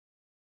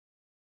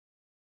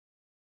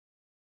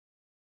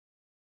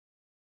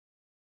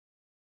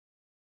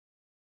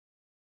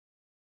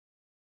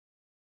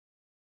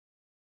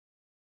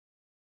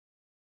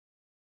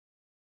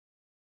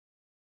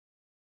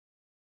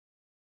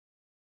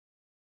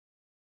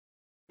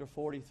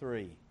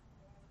43.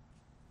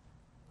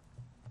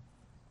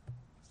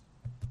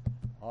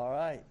 All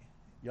right.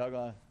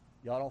 Y'all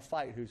don't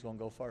fight who's going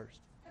to go first.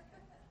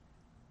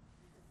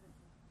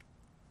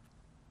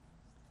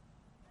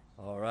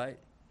 All right.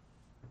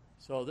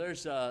 So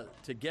there's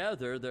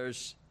together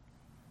there's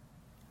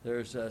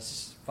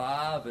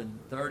 5 and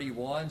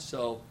 31.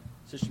 So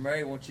Sister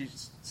Mary, won't you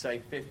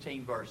say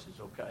 15 verses,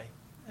 okay?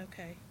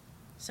 Okay.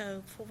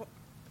 So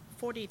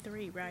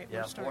 43, right?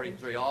 Yeah,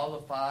 43. All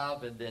the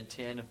 5 and then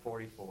 10 and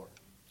 44.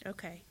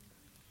 Okay.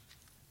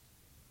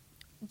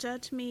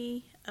 Judge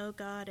me, O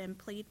God, and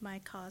plead my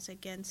cause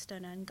against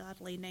an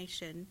ungodly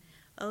nation.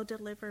 O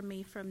deliver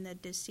me from the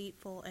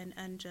deceitful and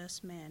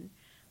unjust man.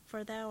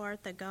 For thou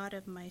art the God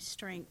of my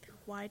strength.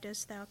 Why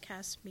dost thou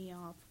cast me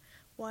off?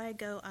 Why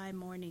go I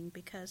mourning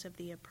because of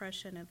the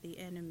oppression of the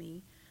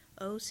enemy?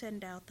 O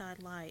send out thy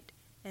light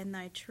and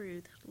thy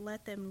truth.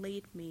 Let them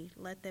lead me.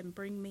 Let them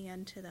bring me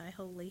unto thy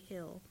holy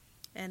hill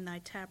and thy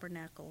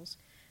tabernacles.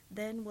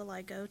 Then will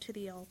I go to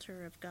the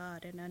altar of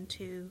God, and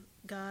unto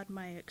God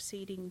my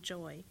exceeding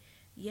joy.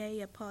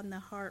 Yea, upon the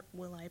harp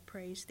will I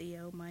praise thee,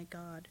 O my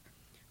God.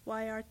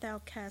 Why art thou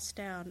cast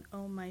down,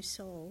 O my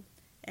soul?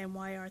 And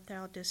why art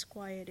thou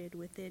disquieted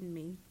within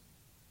me?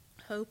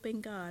 Hope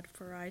in God,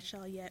 for I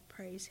shall yet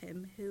praise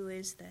him, who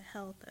is the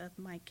health of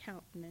my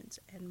countenance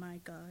and my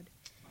God.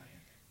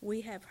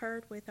 We have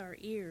heard with our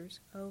ears,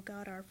 O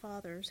God, our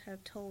fathers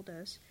have told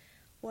us,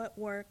 what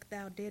work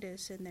thou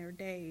didst in their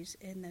days,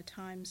 in the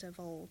times of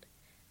old,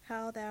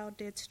 how thou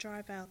didst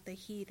drive out the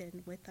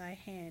heathen with thy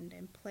hand,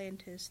 and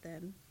plantest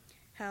them,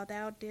 how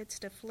thou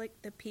didst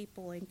afflict the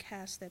people and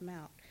cast them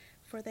out,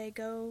 for they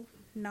got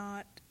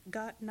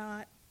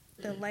not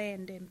the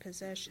land in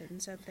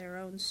possessions of their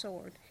own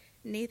sword,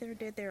 neither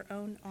did their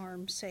own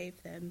arm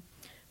save them,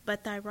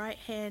 but thy right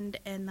hand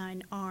and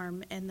thine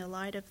arm and the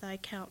light of thy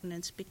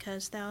countenance,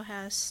 because thou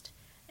hast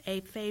a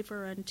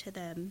favor unto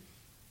them.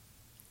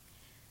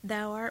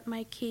 Thou art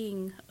my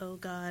king, O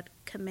God,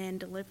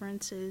 command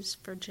deliverances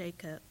for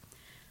Jacob.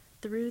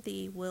 Through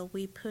thee will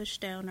we push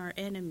down our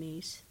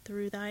enemies,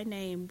 through thy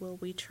name will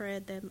we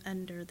tread them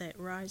under that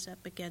rise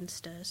up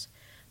against us.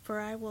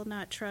 For I will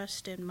not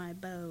trust in my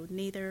bow,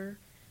 neither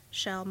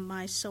shall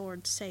my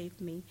sword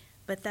save me.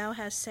 But thou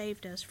hast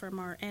saved us from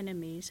our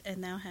enemies,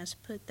 and thou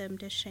hast put them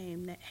to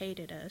shame that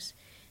hated us.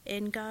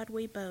 In God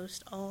we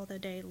boast all the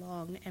day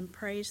long, and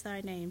praise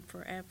thy name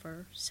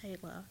forever.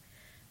 Selah.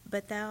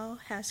 But thou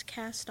hast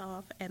cast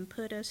off and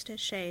put us to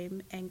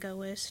shame, and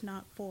goest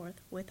not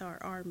forth with our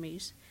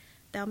armies.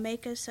 Thou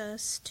makest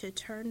us to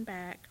turn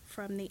back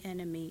from the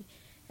enemy,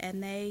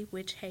 and they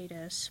which hate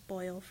us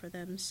spoil for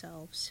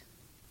themselves.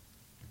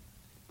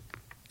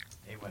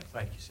 Amen.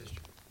 Thank you, sister.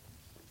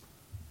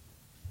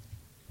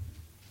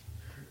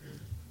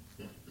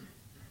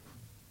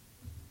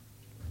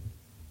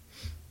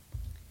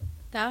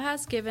 Thou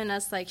hast given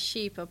us like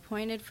sheep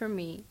appointed for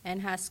meat,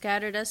 and hast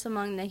scattered us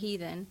among the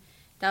heathen.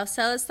 Thou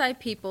sellest thy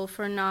people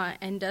for naught,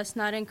 and dost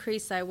not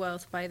increase thy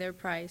wealth by their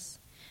price.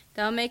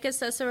 Thou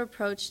makest us a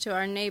reproach to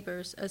our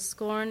neighbors, a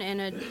scorn and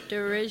a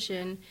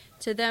derision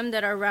to them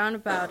that are round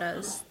about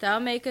us. Thou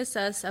makest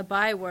us a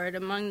byword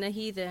among the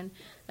heathen,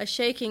 a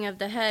shaking of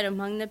the head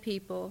among the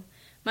people.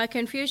 My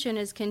confusion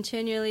is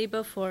continually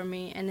before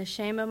me, and the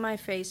shame of my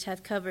face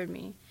hath covered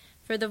me.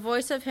 For the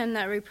voice of him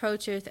that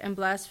reproacheth and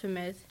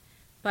blasphemeth,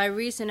 by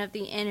reason of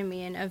the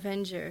enemy and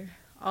avenger.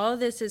 All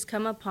this is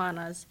come upon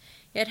us.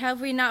 Yet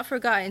have we not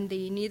forgotten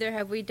thee, neither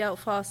have we dealt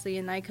falsely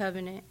in thy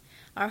covenant.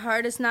 Our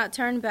heart is not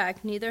turned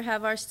back, neither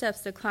have our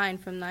steps declined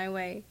from thy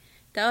way.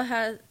 Though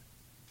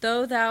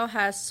thou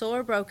hast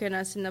sore broken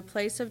us in the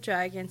place of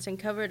dragons, and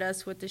covered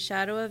us with the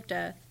shadow of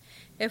death,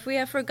 if we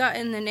have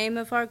forgotten the name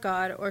of our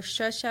God, or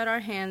stretched out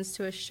our hands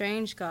to a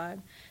strange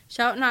God,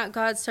 shall not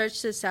God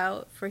search this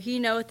out? For he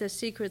knoweth the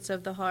secrets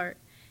of the heart.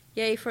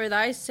 Yea, for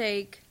thy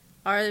sake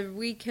are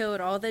we killed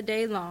all the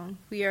day long.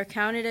 We are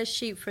counted as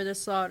sheep for the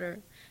slaughter.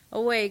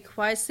 Awake,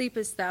 why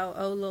sleepest thou,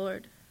 O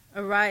Lord?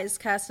 Arise,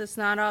 cast us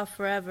not off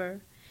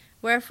forever.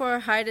 Wherefore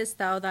hidest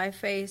thou thy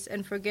face,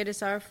 and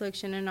forgettest our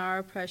affliction and our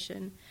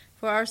oppression?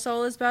 For our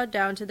soul is bowed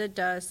down to the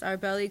dust, our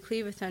belly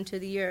cleaveth unto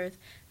the earth.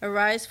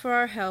 Arise for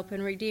our help,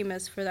 and redeem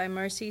us for thy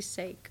mercy's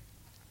sake.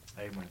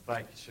 Amen.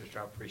 Thank you, sister.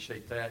 I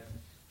appreciate that.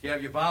 If you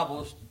have your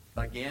Bibles,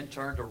 again,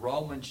 turn to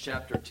Romans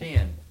chapter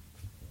 10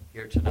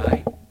 here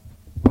tonight.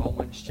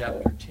 Romans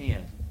chapter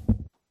 10.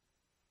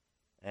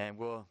 And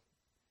we'll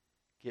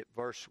get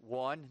verse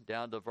 1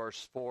 down to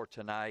verse 4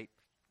 tonight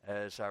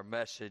as our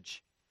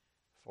message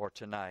for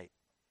tonight.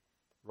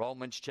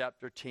 Romans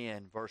chapter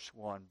 10, verse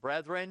 1.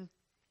 Brethren,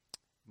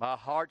 my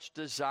heart's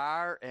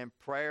desire and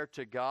prayer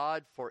to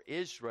God for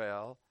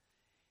Israel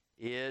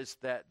is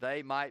that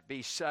they might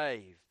be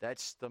saved.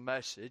 That's the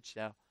message.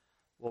 Now,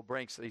 we'll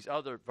bring these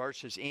other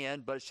verses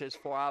in, but it says,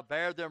 For I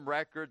bear them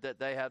record that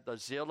they have the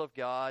zeal of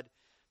God,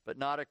 but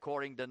not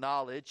according to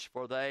knowledge,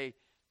 for they,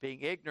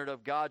 being ignorant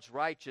of God's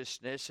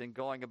righteousness and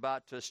going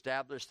about to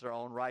establish their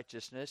own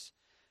righteousness,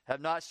 have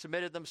not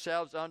submitted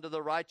themselves unto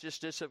the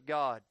righteousness of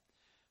God.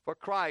 For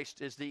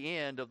Christ is the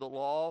end of the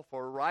law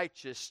for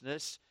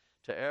righteousness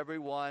to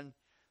everyone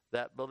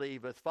that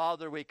believeth.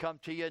 Father, we come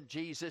to you in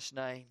Jesus'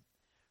 name.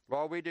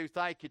 Lord, we do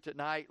thank you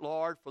tonight,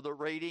 Lord, for the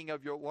reading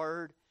of your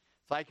word.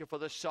 Thank you for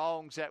the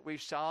songs that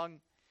we've sung.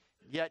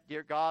 Yet,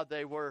 dear God,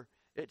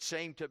 it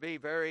seemed to be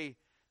very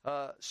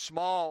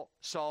small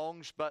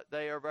songs, but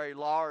they are very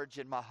large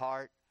in my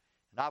heart.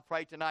 And I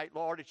pray tonight,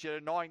 Lord, that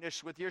you'd anoint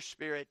us with your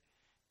Spirit.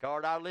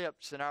 Guard our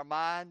lips and our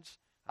minds.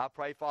 I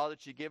pray, Father,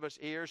 that you give us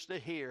ears to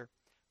hear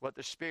what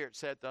the Spirit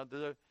said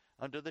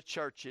unto the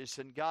churches.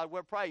 And God,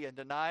 we're praying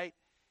tonight.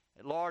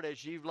 And Lord,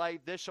 as you've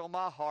laid this on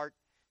my heart,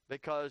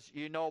 because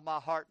you know my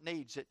heart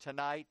needs it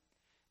tonight.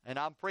 And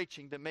I'm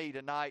preaching to me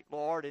tonight,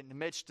 Lord, in the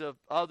midst of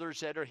others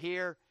that are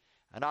here.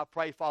 And I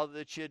pray, Father,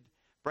 that you'd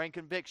bring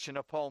conviction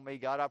upon me,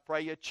 God. I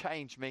pray you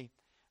change me.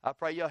 I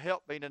pray you'll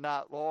help me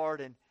tonight,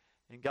 Lord. And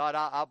God,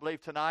 I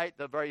believe tonight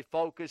the very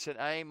focus and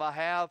aim I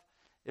have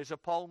is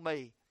upon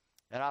me.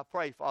 And I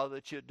pray, Father,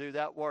 that you'd do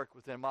that work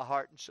within my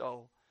heart and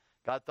soul.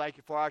 God, thank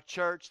you for our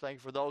church. Thank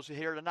you for those who are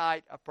here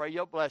tonight. I pray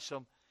you'll bless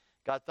them.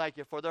 God, thank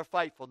you for their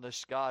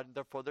faithfulness, God,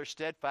 and for their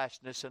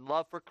steadfastness and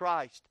love for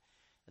Christ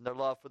and their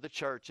love for the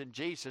church. In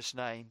Jesus'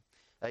 name,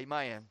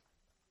 amen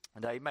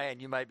and amen.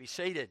 You may be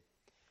seated.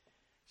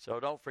 So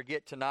don't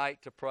forget tonight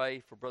to pray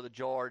for Brother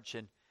George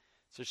and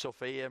Sister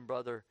Sophia and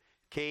Brother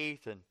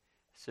Keith and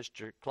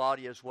Sister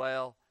Claudia as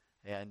well.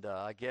 And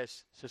I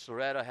guess Sister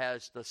Loretta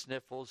has the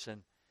sniffles,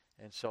 and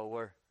so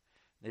we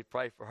need to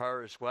pray for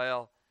her as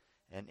well.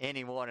 And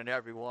anyone and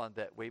everyone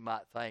that we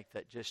might think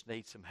that just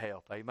needs some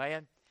help.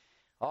 Amen?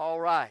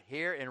 All right,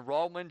 here in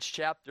Romans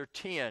chapter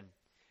 10,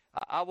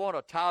 I want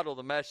to title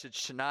the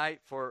message tonight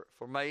for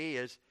me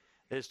is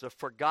The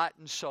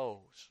Forgotten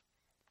Souls.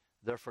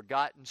 The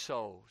Forgotten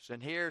Souls.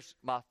 And here's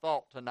my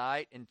thought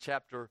tonight in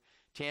chapter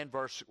 10,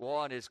 verse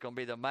 1 is going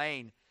to be the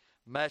main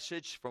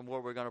message from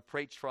where we're going to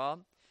preach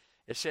from.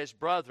 It says,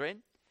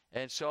 brethren,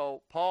 and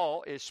so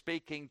Paul is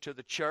speaking to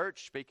the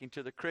church, speaking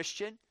to the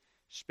Christian,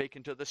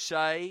 speaking to the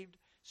saved,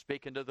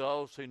 speaking to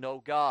those who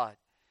know God.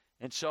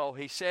 And so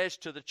he says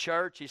to the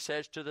church, he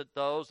says to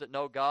those that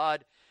know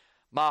God,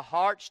 my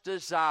heart's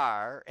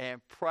desire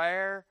and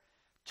prayer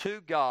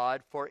to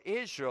God for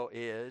Israel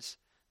is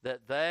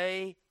that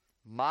they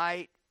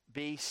might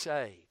be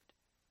saved.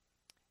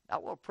 I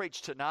want to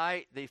preach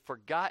tonight the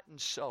forgotten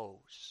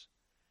souls.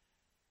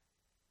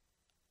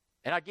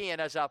 And again,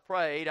 as I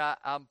prayed,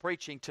 I'm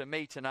preaching to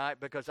me tonight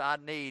because I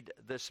need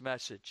this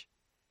message.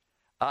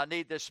 I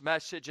need this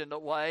message in the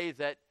way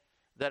that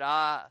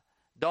I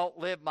don't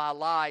live my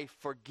life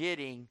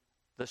forgetting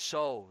the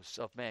souls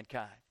of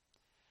mankind.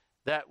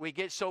 That we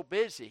get so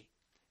busy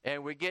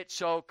and we get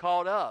so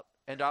caught up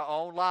in our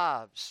own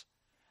lives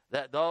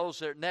that those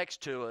that are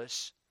next to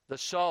us, the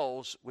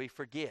souls, we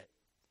forget.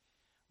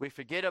 We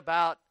forget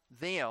about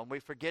them. We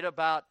forget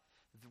about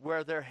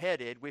where they're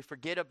headed. We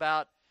forget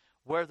about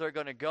where they're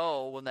going to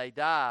go when they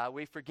die.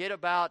 We forget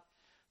about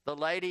the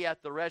lady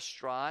at the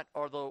restaurant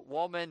or the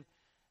woman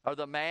or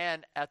the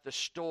man at the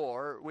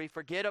store. We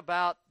forget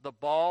about the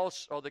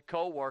boss or the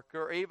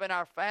co-worker or even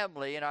our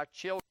family and our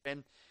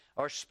children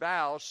or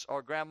spouse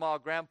or grandma,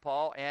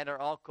 grandpa, aunt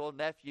or uncle,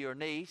 nephew or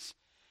niece,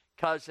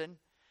 cousin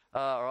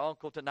or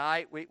uncle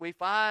tonight. We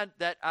find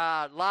that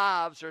our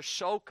lives are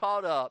so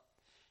caught up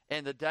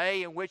in the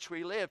day in which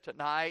we live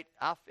tonight.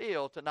 I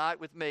feel tonight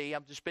with me,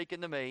 I'm just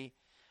speaking to me,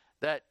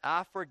 that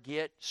I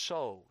forget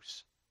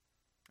souls.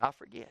 I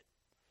forget.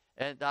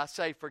 And I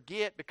say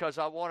forget because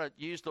I want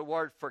to use the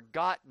word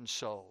forgotten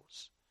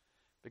souls.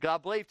 Because I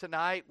believe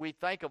tonight we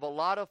think of a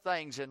lot of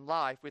things in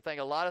life. We think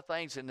a lot of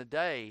things in the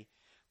day.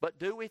 But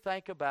do we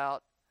think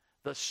about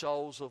the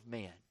souls of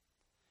men?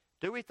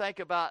 Do we think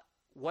about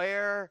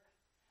where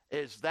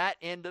is that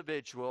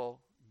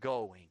individual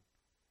going?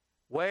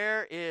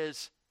 Where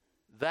is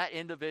that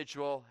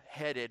individual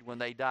headed when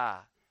they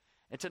die?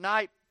 And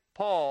tonight,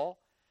 Paul,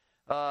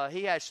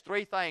 he has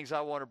three things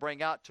I want to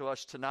bring out to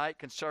us tonight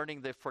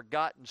concerning the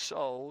forgotten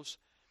souls.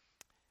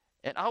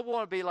 And I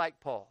want to be like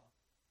Paul.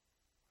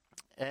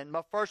 And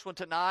my first one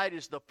tonight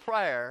is the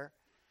prayer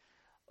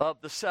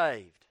of the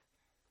saved.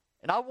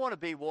 And I want to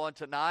be one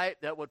tonight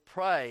that would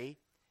pray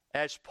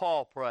as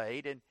Paul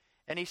prayed.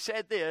 And he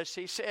said this,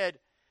 he said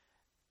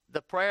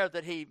the prayer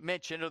that he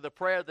mentioned or the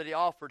prayer that he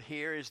offered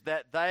here is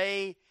that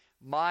they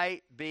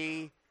might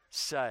be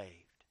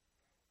saved.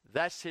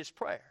 That's his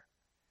prayer.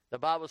 The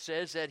Bible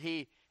says that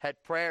he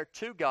had prayer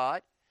to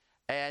God,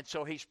 and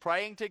so he's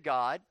praying to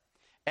God,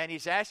 and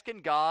he's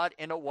asking God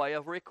in a way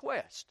of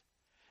request.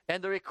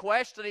 And the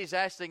request that he's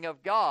asking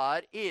of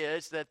God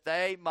is that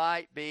they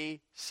might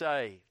be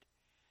saved.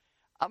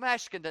 I'm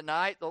asking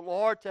tonight the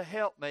Lord to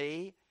help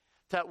me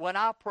that when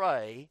I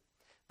pray,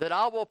 that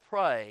I will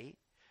pray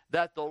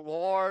that the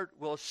Lord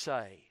will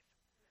save.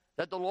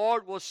 That the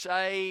Lord will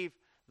save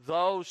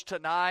those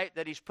tonight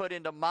that he's put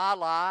into my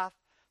life,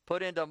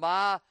 put into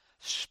my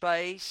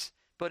space,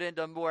 put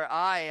into where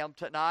I am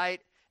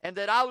tonight, and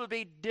that I will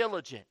be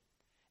diligent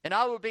and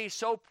I will be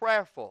so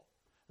prayerful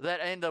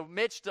that in the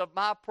midst of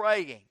my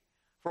praying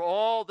for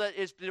all that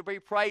is to be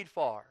prayed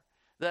for,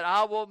 that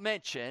I will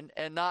mention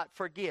and not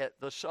forget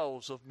the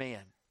souls of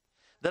men.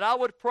 That I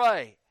would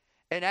pray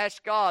and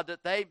ask God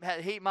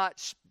that He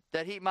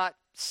might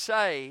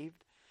save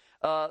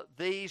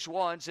these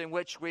ones in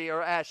which we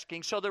are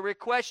asking. So the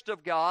request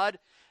of God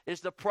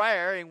is the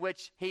prayer in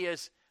which He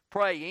is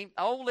praying.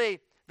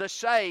 Only the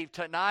saved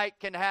tonight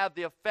can have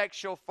the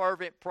effectual,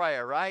 fervent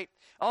prayer, right?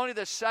 Only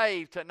the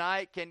saved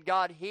tonight can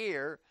God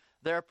hear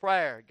their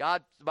prayer.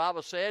 The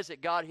Bible says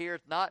that God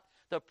heareth not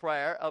the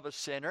prayer of a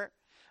sinner.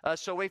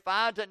 So we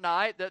find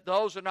tonight that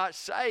those who are not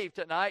saved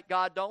tonight,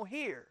 God don't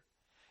hear.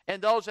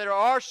 And those that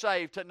are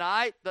saved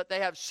tonight, that they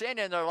have sin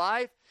in their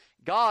life,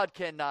 God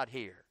cannot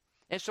hear.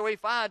 And so we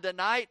find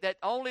tonight that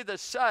only the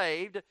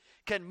saved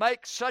can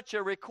make such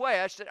a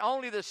request, that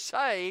only the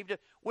saved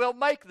will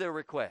make the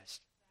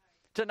request.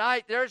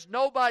 Tonight, there's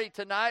nobody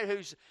tonight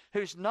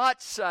who's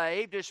not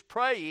saved is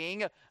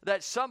praying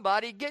that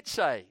somebody get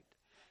saved.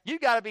 You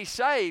got to be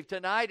saved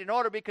tonight in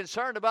order to be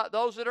concerned about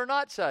those that are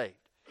not saved.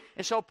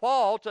 And so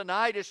Paul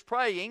tonight is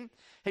praying.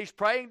 He's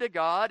praying to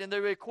God, and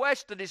the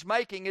request that he's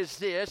making is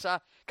this. I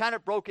kind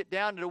of broke it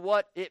down to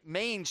what it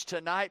means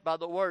tonight by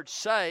the word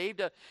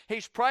saved.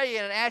 He's praying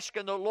and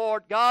asking the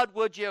Lord, God,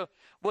 would you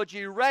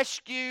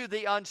rescue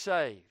the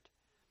unsaved?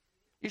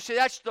 You see,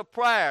 that's the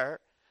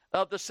prayer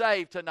of the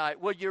saved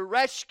tonight. Will you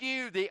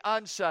rescue the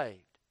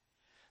unsaved?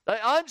 The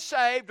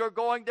unsaved are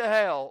going to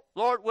hell.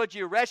 Lord, would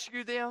you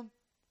rescue them?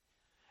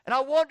 And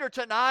I wonder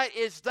tonight,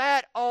 is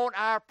that on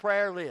our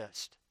prayer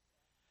list?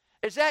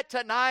 Is that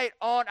tonight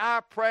on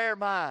our prayer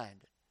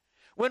mind?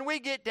 When we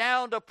get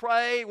down to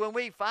pray, when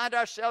we find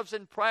ourselves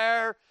in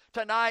prayer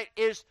tonight,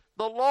 is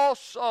the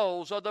lost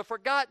souls or the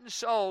forgotten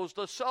souls,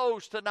 the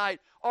souls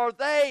tonight, are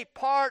they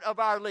part of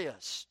our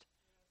list?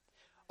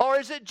 Or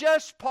is it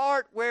just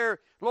part where,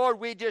 Lord,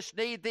 we just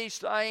need these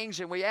things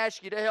and we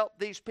ask you to help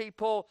these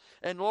people,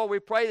 and Lord, we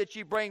pray that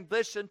you bring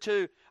this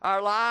into our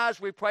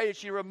lives. We pray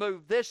that you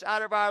remove this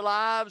out of our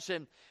lives,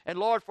 and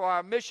Lord, for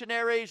our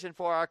missionaries and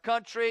for our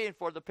country and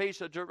for the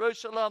peace of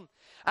Jerusalem.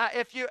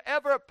 If you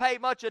ever pay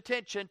much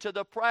attention to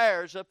the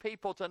prayers of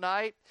people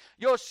tonight,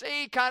 you'll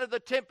see kind of the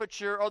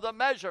temperature or the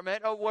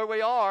measurement of where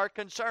we are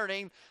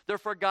concerning the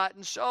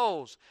forgotten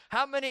souls.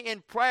 How many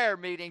in prayer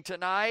meeting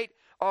tonight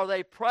are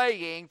they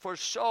praying for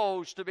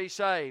souls to be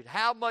saved?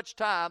 How much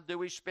time do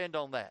we spend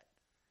on that?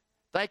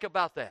 Think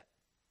about that.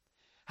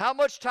 How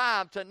much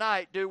time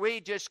tonight do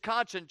we just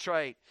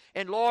concentrate?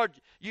 And Lord,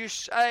 you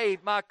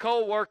saved my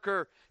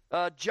co-worker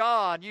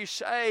John. You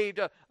saved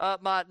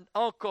my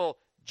uncle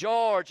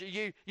George.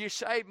 You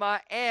saved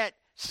my aunt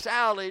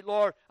Sally.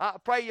 Lord, I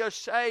pray you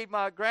save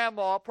my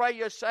grandma. I pray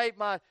you save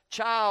my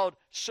child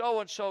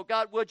so-and-so.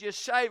 God, would you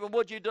save them?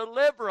 Would you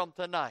deliver them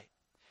tonight?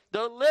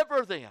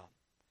 Deliver them.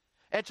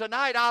 And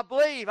tonight I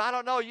believe, I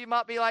don't know, you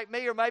might be like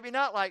me or maybe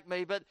not like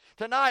me, but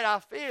tonight I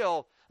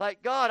feel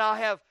like, God, I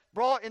have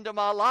brought into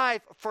my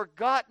life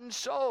forgotten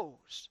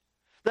souls.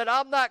 That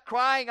I'm not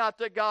crying out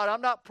to God.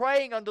 I'm not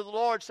praying unto the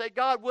Lord. Say,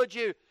 God, would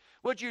you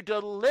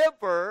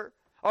deliver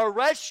or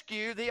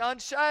rescue the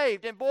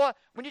unsaved? And boy,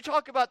 when you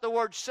talk about the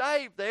word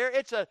saved there,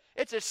 it's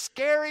a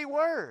scary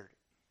word.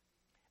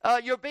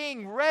 You're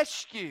being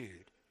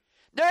rescued.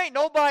 There ain't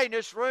nobody in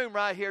this room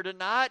right here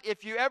tonight,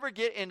 if you ever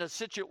get in a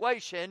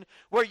situation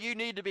where you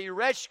need to be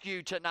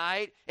rescued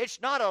tonight,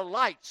 it's not a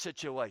light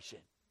situation.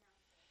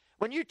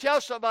 When you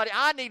tell somebody,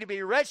 I need to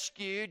be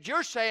rescued,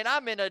 you're saying,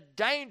 I'm in a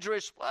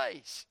dangerous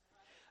place.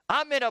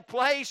 I'm in a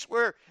place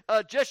where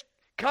just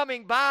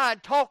coming by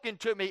and talking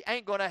to me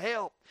ain't going to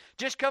help.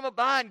 Just coming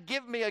by and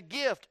giving me a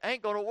gift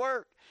ain't going to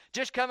work.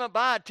 Just coming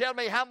by and telling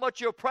me how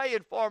much you're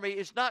praying for me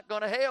is not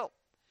going to help.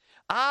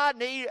 I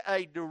need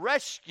a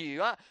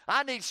rescue.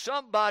 I need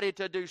somebody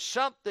to do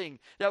something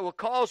that will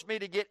cause me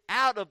to get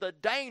out of the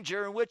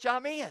danger in which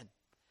I'm in.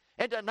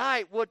 And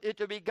tonight, would it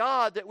to be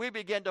God that we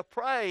begin to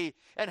pray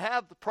and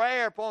have the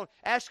prayer upon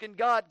asking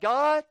God,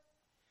 God,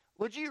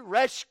 would you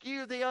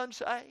rescue the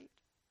unsaved?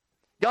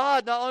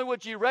 God, not only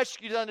would you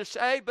rescue the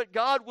unsaved, but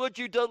God, would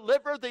you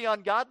deliver the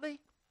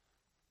ungodly?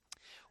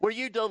 Will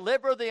you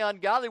deliver the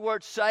ungodly? The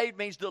word saved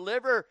means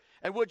deliver.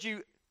 And would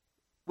you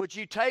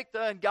take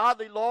the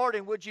ungodly, Lord,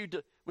 and would you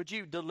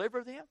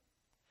deliver them?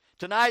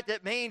 Tonight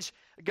that means,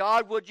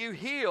 God, would you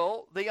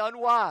heal the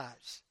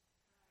unwise?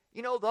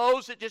 You know,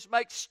 those that just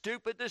make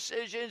stupid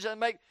decisions and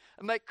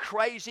make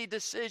crazy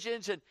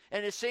decisions, and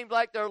it seems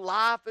like their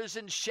life is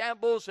in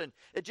shambles, and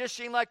it just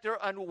seems like they're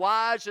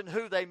unwise in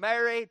who they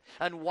marry,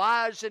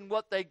 unwise in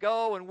what they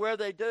go and where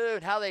they do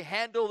and how they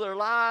handle their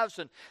lives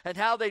and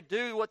how they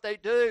do what they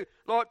do.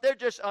 Lord, they're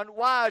just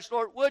unwise.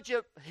 Lord, would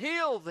you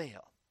heal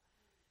them?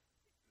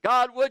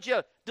 God, would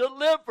you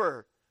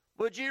deliver?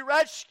 Would you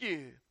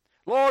rescue?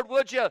 Lord,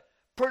 would you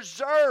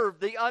preserve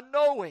the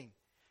unknowing?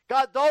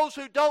 God, those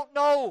who don't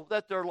know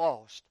that they're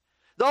lost.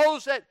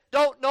 Those that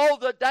don't know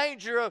the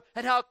danger of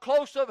and how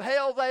close of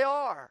hell they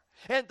are.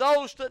 And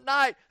those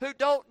tonight who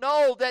don't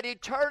know that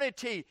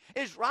eternity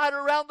is right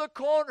around the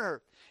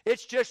corner.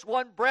 It's just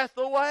one breath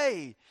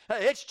away.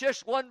 It's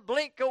just one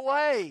blink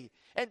away.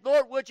 And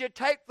Lord, would you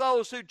take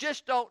those who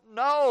just don't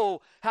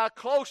know how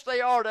close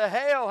they are to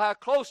hell, how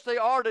close they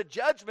are to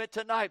judgment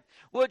tonight?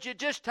 Would you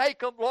just take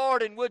them,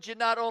 Lord, and would you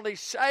not only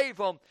save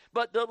them,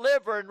 but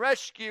deliver and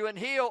rescue and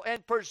heal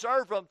and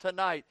preserve them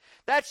tonight?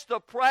 That's the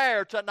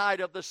prayer tonight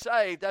of the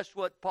saved. That's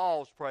what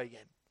Paul's praying.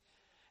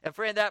 And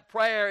friend, that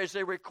prayer is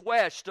a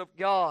request of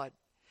God.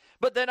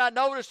 But then I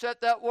noticed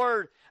that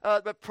word,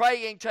 the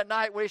praying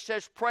tonight, where he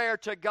says prayer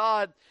to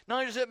God, not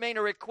only does it mean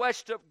a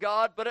request of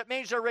God, but it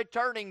means a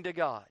returning to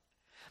God.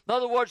 In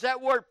other words,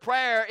 that word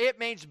prayer, it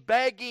means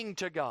begging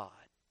to God.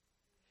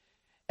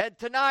 And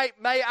tonight,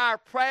 may our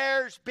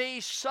prayers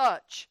be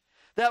such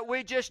that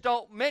we just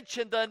don't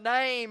mention the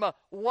name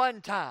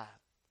one time,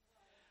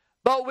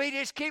 but we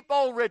just keep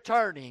on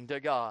returning to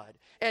God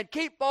and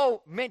keep on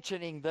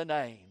mentioning the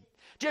name.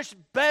 Just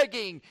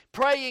begging,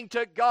 praying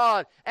to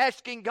God,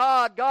 asking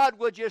God, God,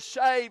 would you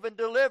save and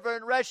deliver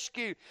and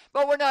rescue?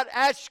 But we're not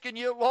asking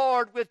you,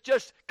 Lord, with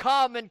just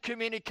common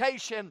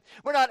communication.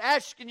 We're not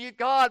asking you,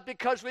 God,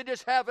 because we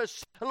just have a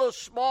little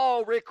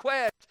small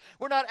request.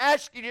 We're not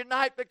asking you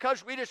tonight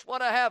because we just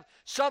want to have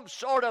some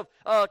sort of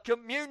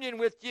communion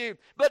with you.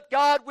 But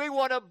God, we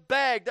want to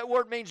beg. That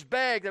word means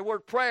beg, the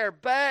word prayer.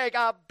 Beg,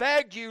 I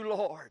beg you,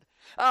 Lord.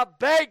 I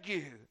beg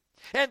you.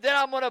 And then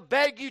I'm going to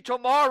beg you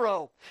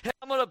tomorrow. And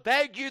I'm going to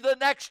beg you the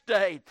next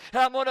day.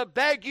 And I'm going to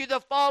beg you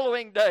the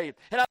following day.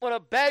 And I'm going to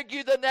beg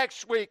you the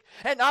next week.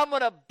 And I'm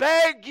going to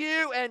beg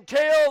you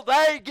until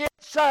they get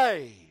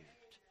saved.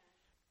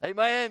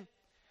 Amen?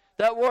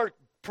 That word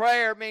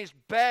prayer means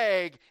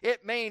beg.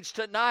 It means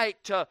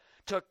tonight to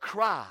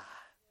cry.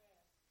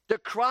 To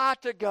cry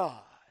to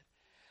God.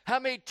 How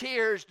many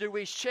tears do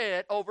we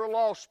shed over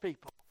lost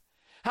people?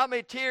 How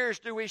many tears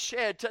do we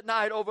shed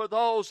tonight over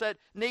those that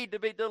need to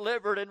be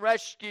delivered and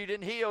rescued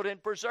and healed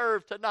and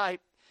preserved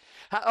tonight?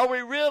 Are we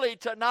really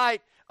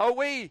tonight, are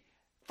we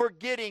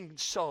forgetting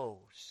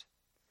souls?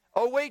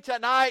 Are we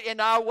tonight in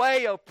our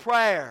way of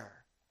prayer?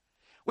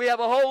 We have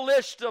a whole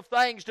list of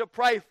things to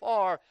pray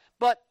for,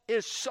 but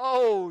is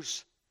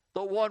souls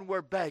the one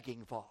we're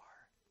begging for?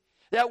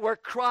 That we're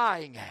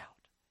crying out?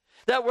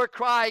 That we're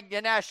crying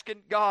and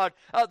asking God,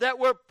 that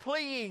we're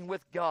pleading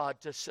with God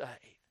to save?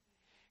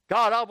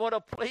 God, I want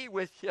to plead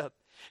with you.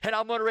 And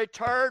I'm going to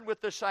return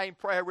with the same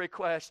prayer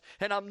request.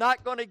 And I'm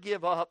not going to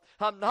give up.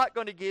 I'm not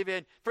going to give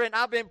in. Friend,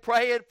 I've been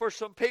praying for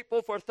some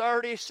people for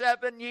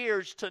 37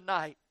 years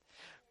tonight.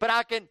 But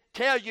I can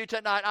tell you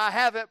tonight, I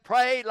haven't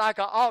prayed like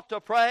I ought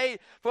to pray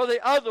for the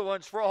other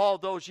ones for all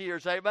those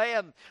years.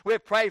 Amen. We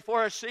pray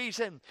for a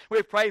season.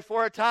 We pray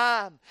for a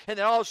time. And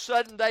then all of a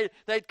sudden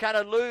they kind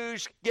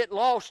of get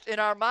lost in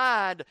our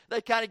mind. They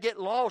kind of get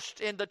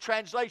lost in the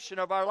translation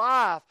of our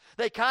life.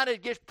 They kind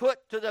of get put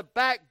to the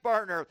back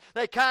burner.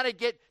 They kind of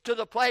get to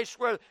the place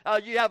where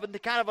you have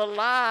kind of a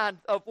line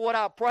of what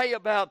I pray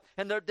about.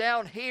 And they're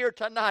down here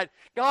tonight.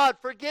 God,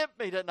 forgive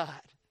me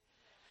tonight.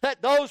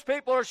 That those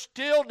people are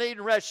still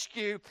needing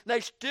rescue.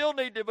 They still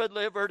need to be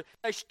delivered.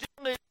 They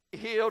still need to be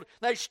healed.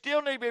 They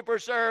still need to be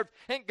preserved.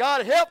 And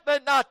God, help me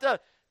not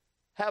to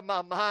have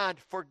my mind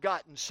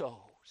forgotten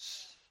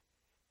souls.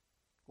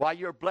 While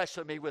you're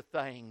blessing me with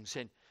things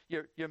and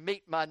you're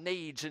meeting my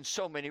needs in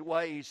so many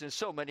ways, in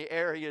so many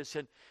areas.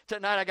 And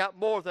tonight I got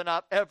more than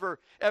I've ever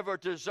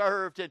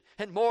deserved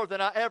and more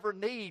than I ever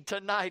need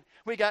tonight.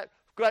 We got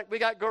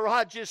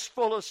garages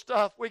full of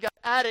stuff. We got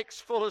attics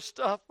full of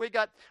stuff. We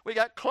got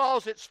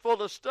closets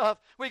full of stuff.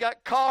 We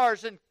got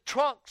cars and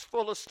trunks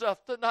full of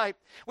stuff tonight.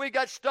 We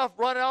got stuff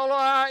running all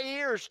on our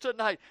ears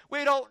tonight.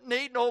 We don't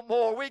need no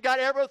more. We got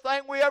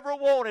everything we ever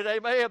wanted.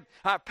 Amen.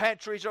 Our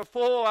pantries are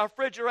full. Our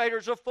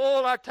refrigerators are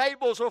full. Our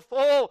tables are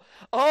full.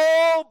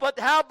 Oh, but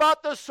how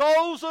about the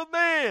souls of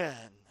men?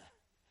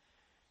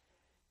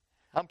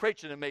 I'm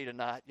preaching to me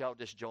tonight. Y'all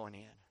just join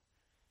in.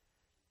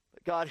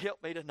 But God,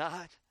 help me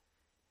tonight.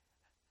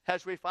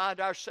 As we find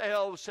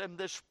ourselves in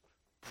this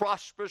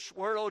prosperous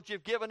world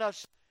you've given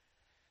us,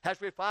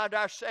 as we find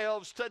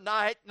ourselves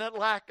tonight in a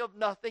lack of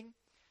nothing,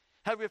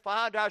 as we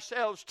find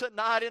ourselves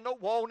tonight in a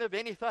want of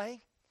anything,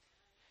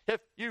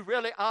 if you're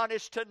really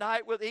honest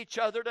tonight with each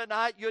other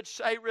tonight, you'd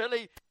say,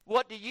 really,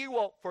 what do you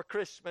want for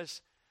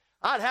Christmas?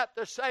 I'd have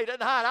to say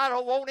tonight, I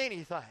don't want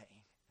anything.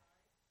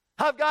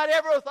 I've got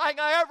everything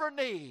I ever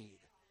need.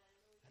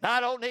 And I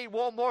don't need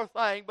one more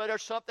thing, but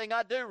there's something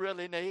I do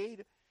really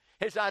need.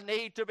 Is I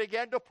need to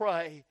begin to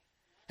pray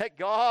that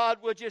God,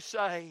 would you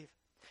save?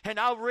 And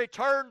I'll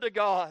return to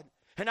God.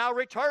 And I'll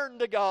return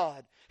to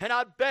God. And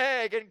I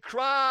beg and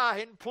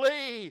cry and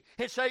plead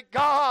and say,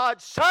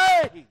 God,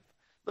 save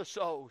the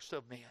souls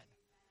of men.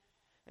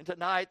 And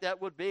tonight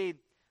that would be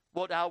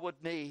what I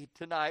would need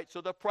tonight.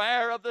 So the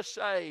prayer of the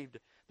saved,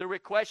 the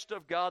request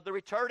of God, the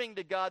returning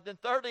to God. Then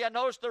thirdly, I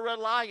notice the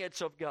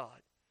reliance of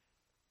God.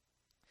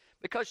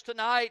 Because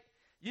tonight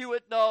you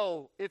would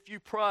know if you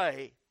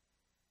pray,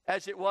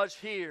 as it was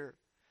here,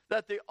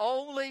 that the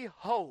only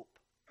hope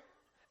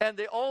and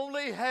the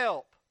only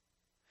help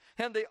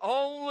and the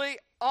only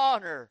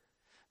honor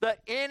that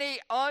any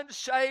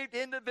unsaved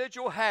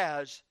individual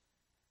has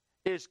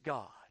is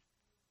God.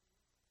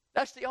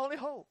 That's the only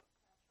hope.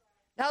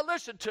 Now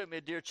listen to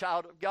me, dear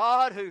child of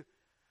God, who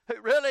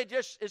really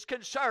just is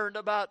concerned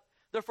about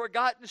the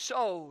forgotten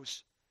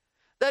souls.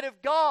 That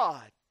if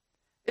God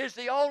is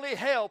the only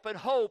help and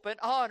hope and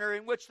honor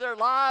in which their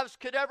lives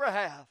could ever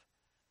have,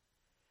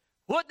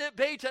 wouldn't it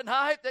be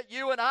tonight that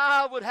you and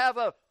I would have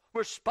a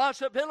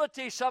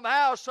responsibility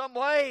somehow, some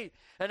way,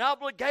 an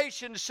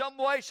obligation some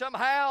way,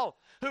 somehow,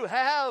 who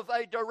have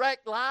a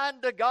direct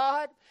line to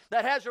God,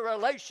 that has a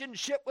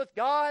relationship with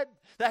God,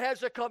 that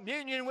has a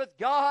communion with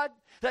God,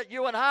 that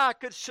you and I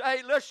could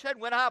say, listen,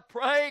 when I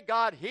pray,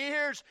 God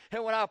hears,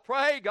 and when I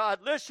pray, God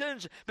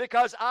listens,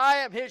 because I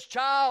am His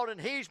child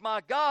and He's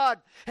my God.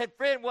 And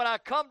friend, when I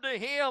come to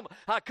Him,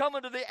 I come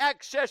into the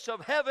access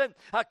of heaven.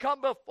 I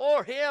come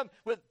before Him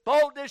with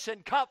boldness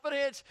and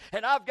confidence,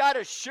 and I've got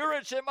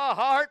assurance in my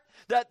heart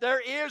that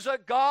there is a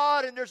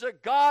God, and there's a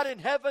God in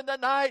heaven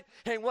tonight,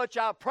 in which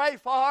I pray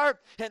for,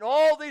 and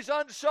all these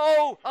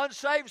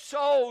unsaved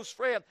souls,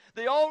 friend,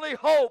 the only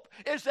hope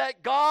is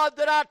that God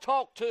that I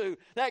talk to,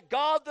 that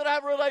God that I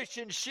have a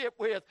relationship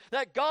with,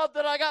 that God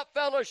that I got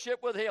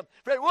fellowship with Him.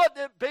 Friend, wouldn't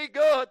it be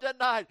good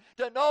tonight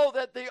to know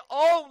that the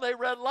only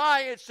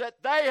reliance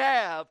that they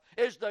have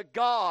is the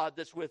God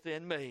that's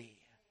within me?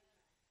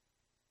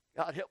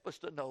 God, help us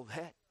to know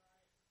that.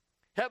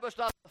 Help us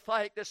not to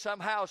think that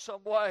somehow,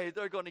 some way,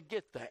 they're going to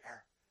get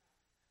there.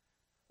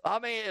 I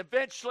mean,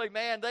 eventually,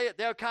 man,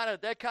 they'll kind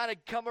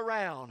of come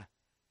around.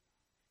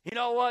 You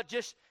know what?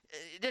 Just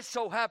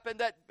so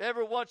happened that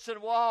every once in a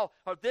while,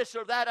 or this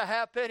or that will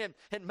happen,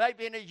 and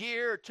maybe in a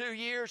year or 2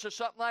 years or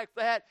something like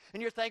that,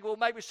 and you're thinking, well,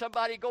 maybe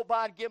somebody will go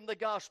by and give them the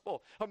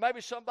gospel, or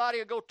maybe somebody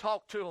will go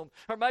talk to them,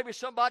 or maybe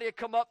somebody will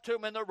come up to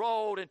them in the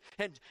road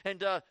and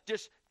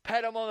just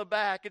pat them on the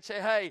back and say,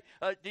 hey,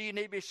 do you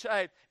need to be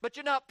saved? But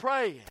you're not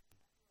praying.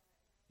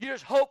 You're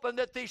just hoping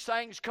that these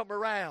things come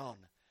around.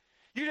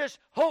 You're just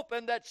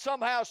hoping that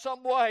somehow,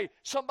 some way,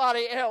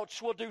 somebody else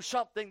will do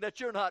something that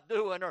you're not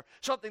doing, or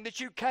something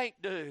that you can't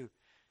do.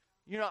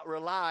 You're not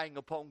relying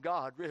upon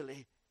God,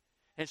 really.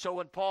 And so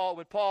when Paul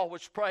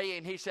was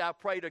praying, he said, I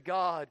pray to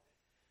God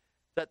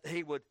that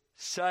He would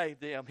save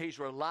them. He's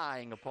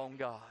relying upon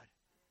God.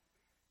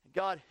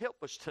 God,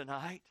 help us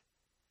tonight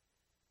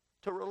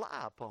to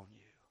rely upon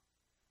You.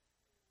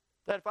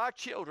 That if our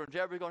children's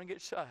ever going to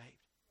get saved,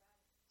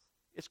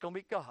 it's going to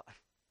be God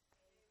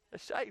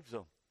that saves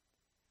them.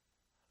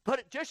 But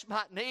it just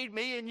might need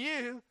me and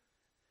you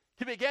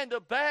to begin to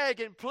beg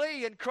and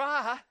plead and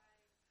cry.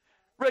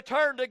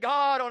 Return to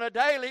God on a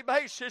daily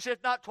basis,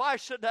 if not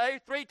twice a day,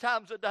 3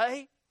 times a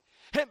day.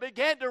 And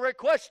begin to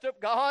request of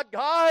God,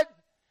 God,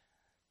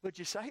 would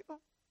You save them?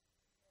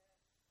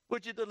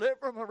 Would You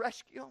deliver them or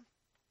rescue them?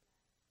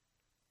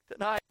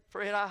 Tonight,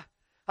 friend,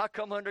 I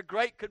come under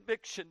great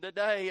conviction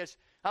today as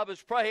I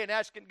was praying,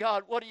 asking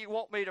God, what do You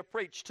want me to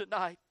preach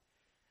tonight?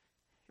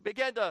 He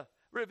began to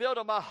reveal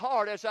to my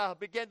heart as I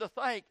began to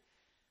think,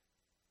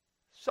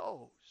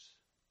 souls.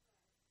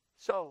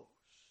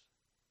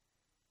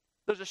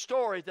 There's a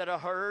story that I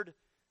heard.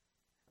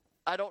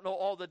 I don't know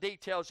all the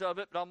details of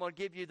it, but I'm going to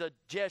give you the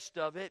gist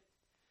of it.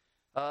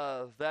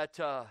 It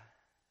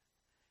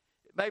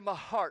made my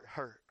heart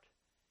hurt.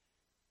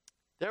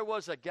 There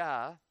was a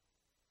guy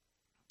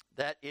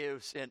that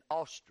is in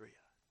Austria.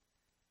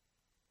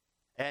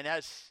 And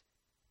as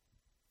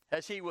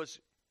he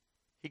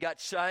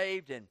got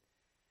saved and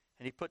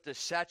he put this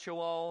satchel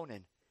on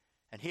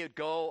and he would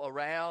go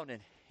around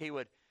and he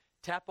would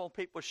tap on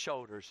people's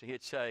shoulders and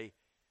he'd say,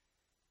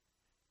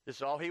 this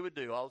is all he would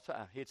do all the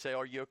time. He'd say,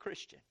 are you a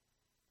Christian?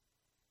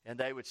 And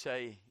they would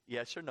say,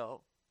 yes or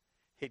no.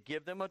 He'd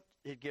give them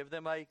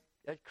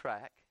a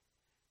crack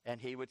and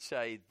he would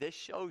say, this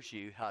shows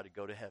you how to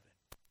go to heaven.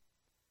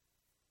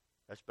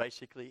 That's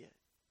basically it.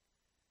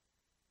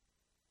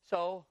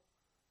 So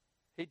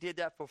he did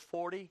that for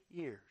 40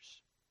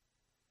 years.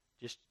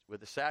 Just with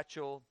the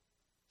satchel,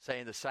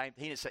 saying the same.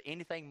 He didn't say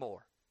anything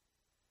more.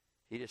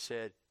 He just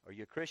said, are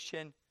you a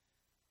Christian?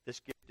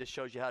 This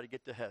shows you how to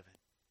get to heaven.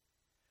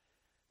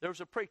 There was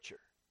a preacher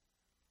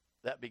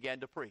that began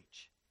to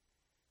preach.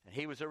 And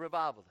he was a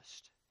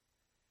revivalist.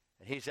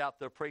 And he's out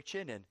there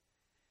preaching, and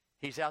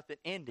he's out in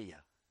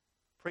India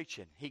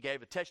preaching. He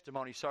gave a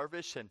testimony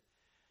service,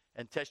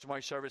 and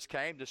testimony service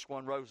came. This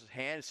one rose his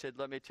hand and said,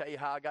 let me tell you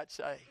how I got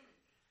saved.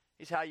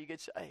 He said, how you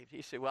get saved?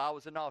 He said, well, I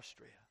was in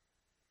Austria.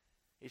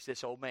 He said,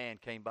 this old man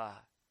came by,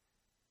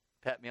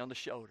 pat me on the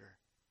shoulder.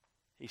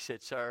 He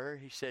said, sir,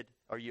 he said,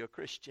 are you a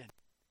Christian?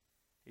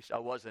 He said, I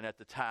wasn't at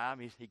the time.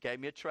 He gave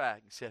me a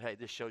tract and said, hey,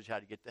 this shows you how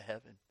to get to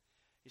heaven.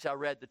 He said, I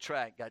read the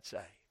tract, got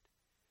saved.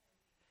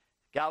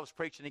 The guy was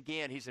preaching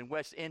again. He's in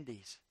West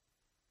Indies.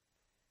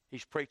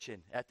 He's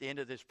preaching. At the end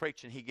of this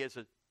preaching, he gives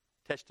a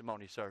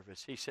testimony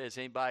service. He says,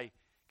 anybody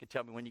can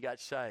tell me when you got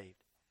saved?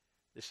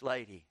 This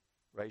lady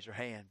raised her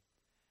hand.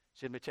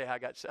 She said, let me tell you how I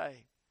got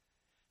saved.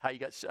 How you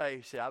got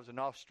saved? He said, I was in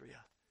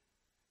Austria.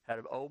 Had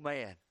an old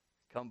man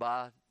come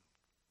by,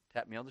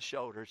 tapped me on the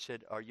shoulder,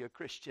 said, are you a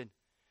Christian?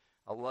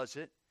 I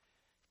wasn't.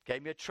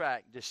 Gave me a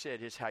tract, just said,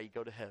 here's how you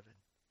go to heaven.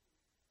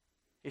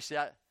 He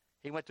said,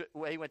 he went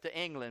to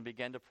England,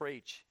 began to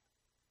preach.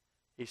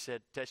 He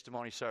said,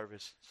 testimony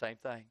service, same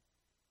thing.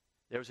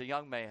 There was a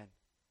young man.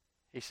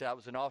 He said, I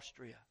was in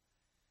Austria.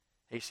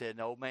 He said,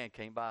 an old man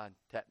came by and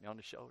tapped me on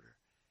the shoulder.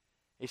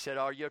 He said,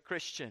 are you a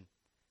Christian?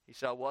 He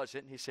said, I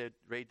wasn't. He said,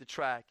 read the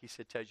tract. He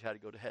said, tells you how to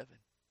go to heaven.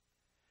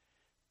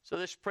 So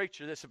this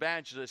preacher, this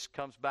evangelist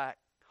comes back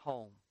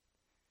home.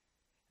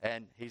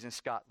 And he's in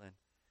Scotland.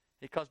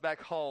 He comes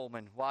back home,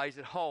 and while he's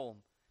at home,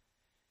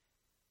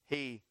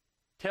 he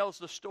tells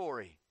the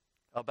story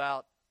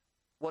about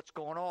what's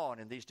going on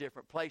in these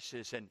different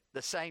places, and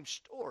the same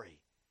story,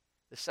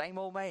 the same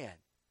old man,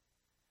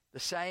 the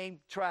same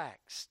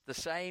tracts, the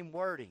same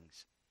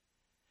wordings.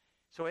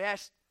 So he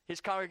asked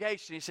his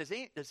congregation, he says,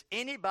 does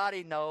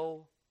anybody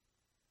know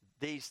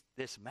this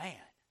man?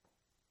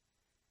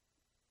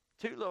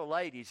 Two little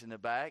ladies in the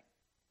back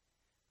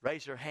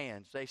raised their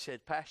hands. They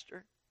said,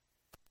 Pastor,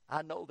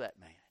 I know that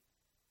man.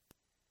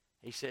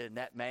 He said, and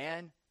that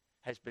man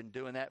has been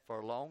doing that for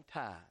a long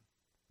time.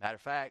 Matter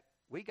of fact,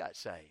 we got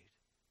saved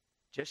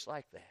just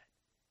like that.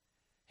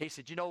 He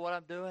said, you know what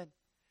I'm doing?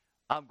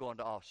 I'm going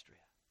to Austria.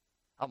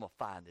 I'm going to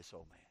find this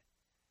old man.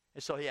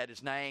 And so he had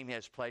his name, he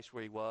had his place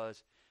where he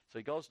was. So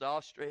he goes to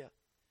Austria.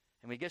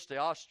 And when he gets to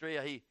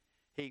Austria,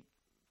 he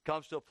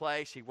comes to a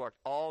place. He worked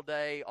all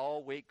day,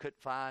 all week,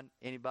 couldn't find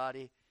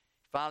anybody.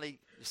 Finally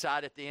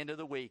decided at the end of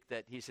the week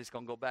that he's just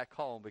going to go back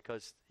home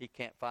because he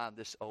can't find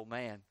this old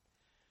man.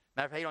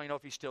 Matter of fact, he don't even know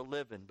if he's still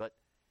living. But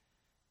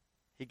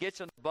he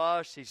gets on the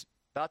bus. He's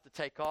about to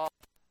take off.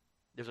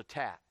 There's a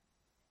tap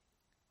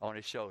on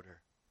his shoulder.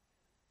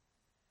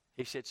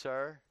 He said,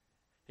 sir,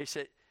 he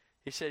said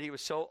he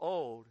was so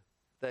old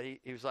that he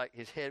was like,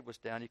 his head was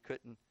down. He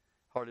couldn't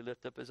hardly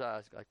lift up his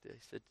eyes like this.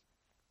 He said,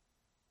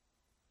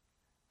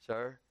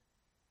 sir,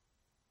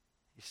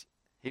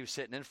 he was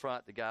sitting in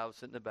front. The guy was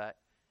sitting in the back.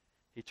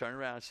 He turned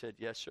around and said,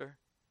 yes, sir.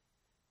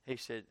 He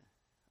said,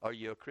 are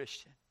you a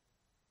Christian?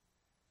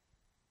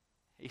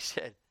 He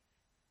said,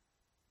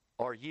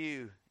 are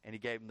you, and he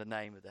gave him the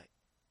name of that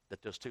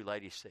those two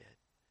ladies said.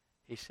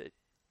 He said,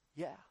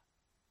 yeah.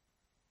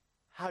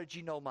 How did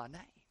you know my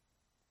name?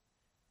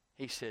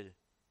 He said,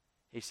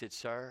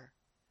 sir,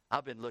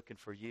 I've been looking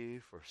for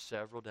you for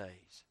several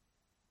days.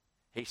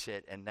 He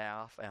said, and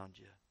now I found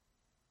you.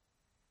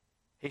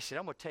 He said,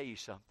 I'm going to tell you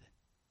something.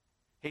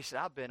 He said,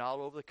 I've been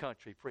all over the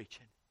country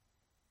preaching.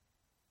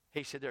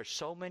 He said, there's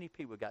so many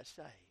people got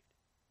saved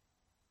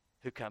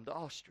who come to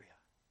Austria.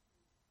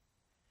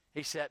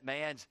 He said, that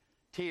man's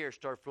tears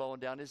started flowing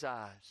down his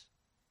eyes.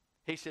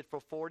 He said,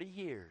 for 40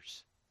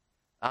 years,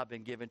 I've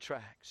been giving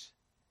tracts.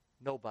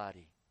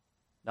 Nobody,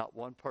 not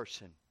one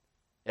person,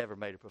 ever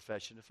made a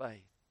profession of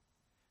faith.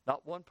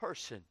 Not one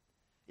person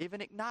even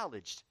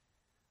acknowledged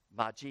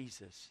my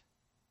Jesus.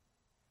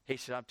 He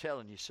said, I'm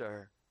telling you,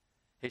 sir.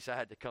 He said, I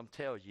had to come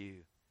tell you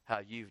how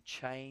you've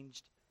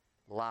changed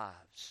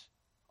lives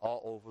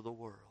all over the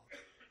world.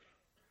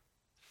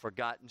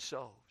 Forgotten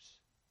souls.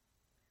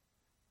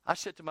 I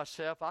said to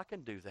myself, I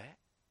can do that.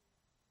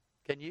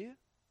 Can you?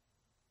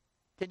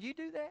 Can you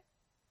do that?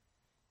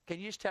 Can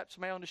you just tap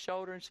somebody on the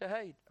shoulder and say,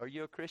 hey, are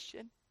you a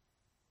Christian?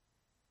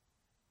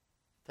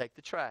 Take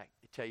the tract.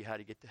 It tell you how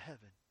to get to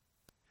heaven.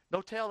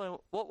 No telling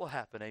what will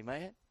happen,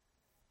 amen?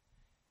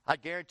 I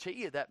guarantee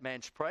you that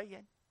man's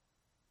praying.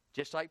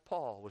 Just like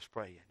Paul was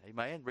praying,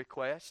 amen?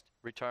 Request,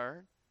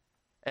 return,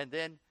 and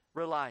then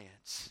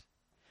reliance.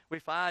 We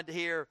find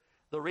here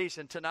the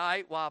reason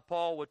tonight why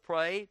Paul would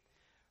pray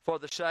for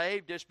the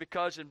saved is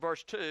because in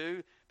verse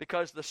 2,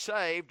 because the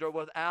saved are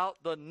without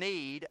the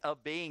need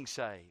of being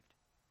saved.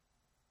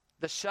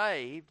 The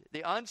saved,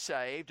 the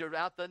unsaved, are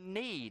without the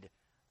need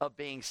of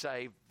being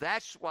saved.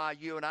 That's why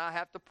you and I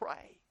have to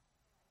pray.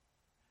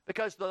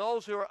 Because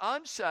those who are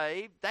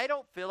unsaved, they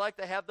don't feel like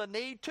they have the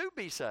need to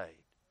be saved.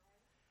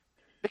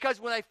 Because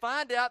when they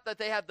find out that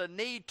they have the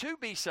need to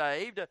be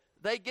saved,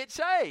 they get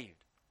saved.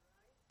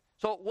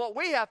 So what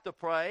we have to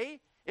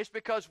pray is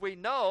because we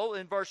know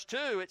in verse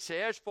 2 it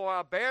says, for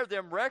I bear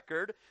them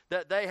record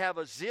that they have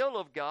a zeal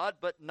of God,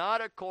 but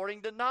not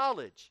according to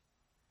knowledge.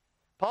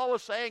 Paul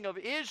was saying of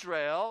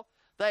Israel,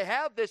 they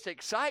have this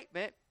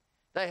excitement.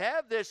 They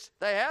have this,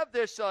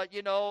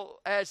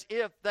 as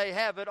if they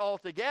have it all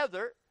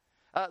together.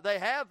 They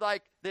have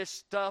like this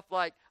stuff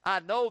like, I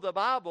know the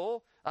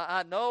Bible.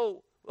 I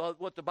know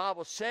what the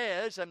Bible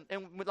says. And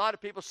a lot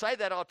of people say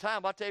that all the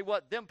time. I'll tell you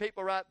what, them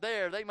people right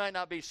there, they might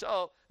not be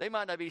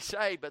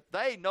saved, but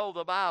they know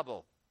the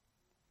Bible.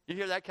 You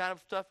hear that kind of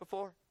stuff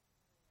before?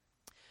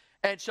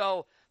 And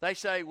so they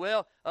say,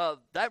 well,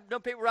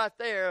 them people right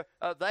there,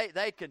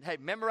 they can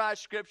memorize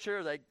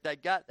Scripture. They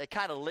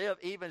kind of live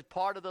even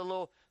part of the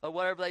little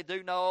whatever they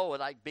do know,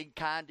 like being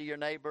kind to your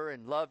neighbor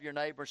and love your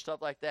neighbor and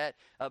stuff like that.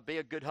 Be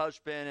a good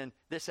husband and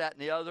this, that,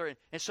 and the other.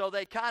 And so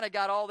they kind of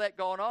got all that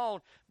going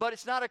on, but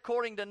it's not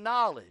according to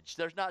knowledge.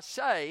 They're not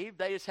saved.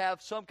 They just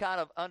have some kind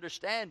of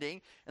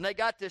understanding, and they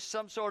got this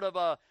some sort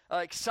of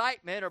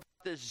excitement or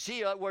this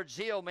zeal. The word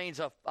zeal means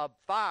a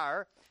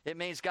fire. It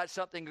means got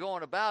something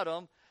going about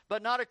them.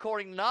 But not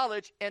according to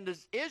knowledge. And the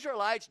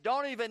Israelites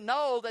don't even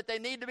know that they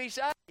need to be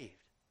saved.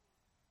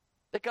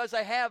 Because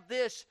they have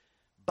this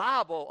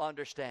Bible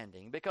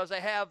understanding, because they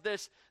have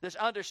this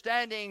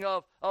understanding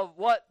of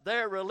what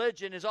their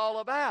religion is all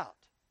about.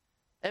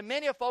 And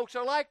many of folks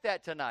are like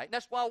that tonight. And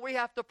that's why we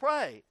have to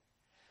pray.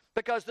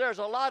 Because there's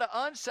a lot of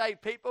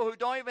unsaved people who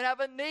don't even have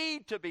a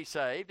need to be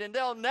saved, and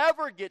they'll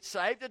never get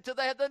saved until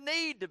they have the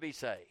need to be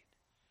saved.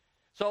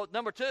 So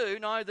number two,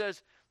 not only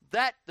is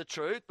that the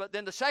truth, but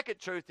then the second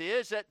truth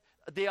is that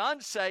the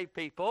unsaved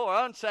people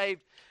or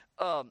unsaved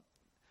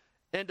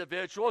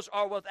individuals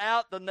are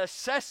without the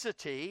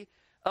necessity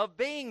of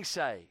being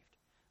saved.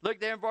 Look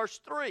there in verse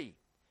 3. It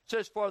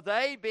says, for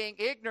they, being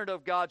ignorant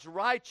of God's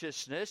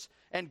righteousness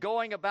and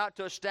going about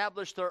to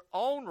establish their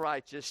own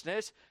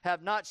righteousness,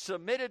 have not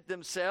submitted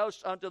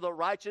themselves unto the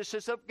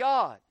righteousness of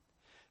God.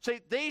 See,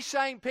 these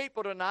same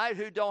people tonight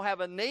who don't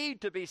have a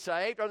need to be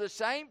saved are the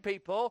same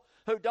people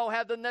who don't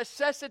have the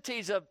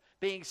necessities of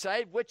being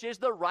saved, which is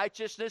the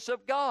righteousness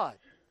of God.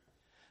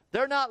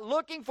 They're not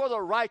looking for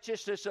the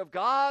righteousness of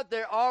God.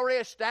 They're already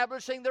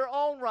establishing their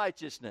own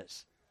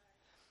righteousness.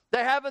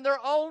 They're having their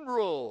own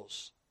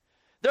rules.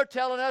 They're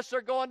telling us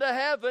they're going to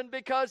heaven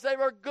because they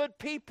were good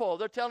people.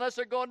 They're telling us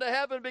they're going to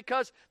heaven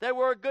because they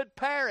were a good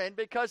parent,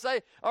 because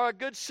they are a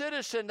good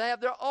citizen. They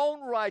have their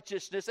own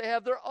righteousness. They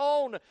have their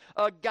own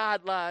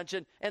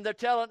guidelines. And they're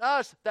telling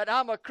us that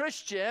I'm a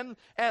Christian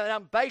and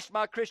I'm based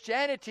my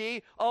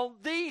Christianity on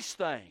these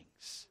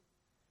things.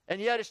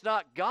 And yet it's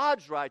not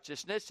God's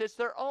righteousness. It's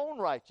their own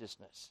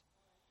righteousness.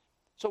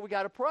 So we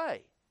got to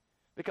pray.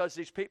 Because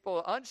these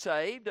people are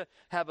unsaved,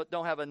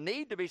 don't have a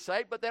need to be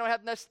saved, but they don't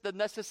have the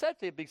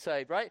necessity to be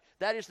saved, right?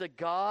 That is the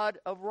God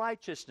of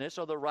righteousness,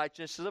 or the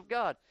righteousness of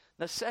God.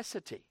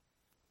 Necessity.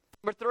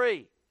 Number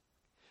 3,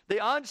 the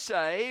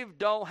unsaved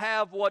don't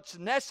have what's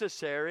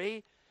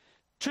necessary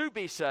to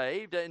be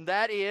saved, and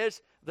that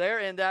is there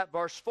in that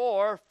verse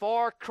 4,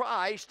 for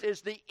Christ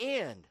is the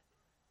end.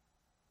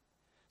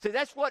 See,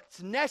 that's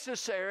what's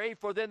necessary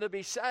for them to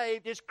be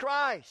saved is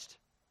Christ.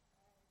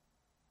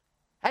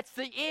 That's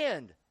the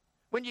end.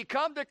 When you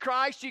come to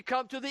Christ, you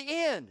come to the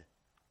end.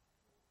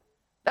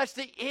 That's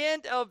the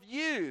end of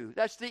you.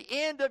 That's the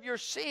end of your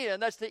sin.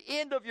 That's the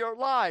end of your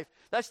life.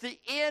 That's the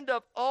end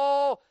of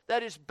all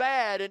that is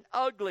bad and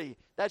ugly.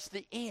 That's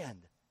the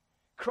end.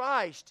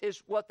 Christ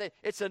is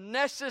it's a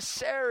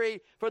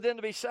necessary for them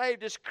to be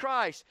saved is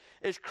Christ.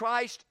 Is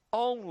Christ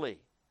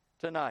only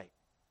tonight.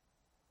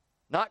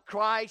 Not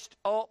Christ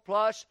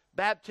plus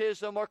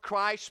baptism, or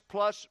Christ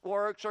plus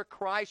works, or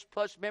Christ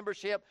plus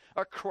membership,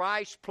 or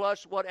Christ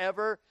plus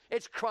whatever.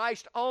 It's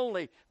Christ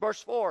only.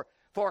 Verse 4,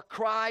 for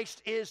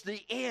Christ is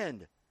the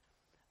end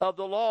of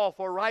the law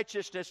for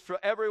righteousness for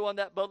everyone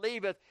that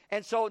believeth.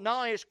 And so not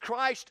only is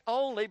Christ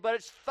only, but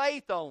it's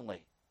faith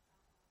only.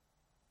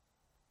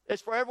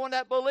 It's for everyone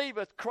that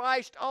believeth,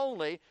 Christ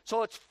only.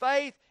 So it's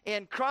faith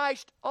in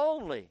Christ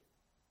only.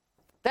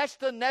 That's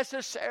the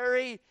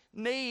necessary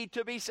need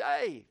to be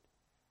saved.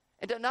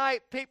 And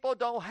tonight, people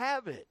don't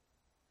have it.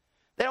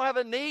 They don't have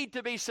a need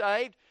to be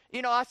saved.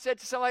 You know, I said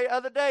to somebody the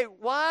other day,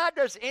 why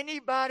does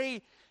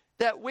anybody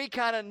that we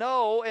kind of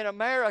know in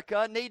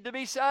America need to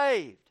be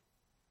saved?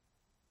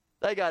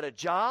 They got a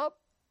job.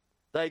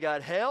 They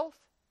got health.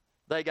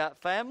 They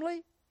got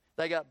family.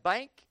 They got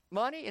bank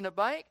money in the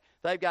bank.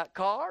 They've got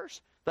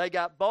cars. They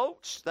got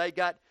boats. They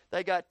got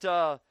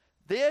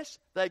this.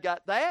 They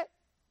got that.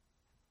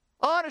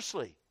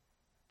 Honestly,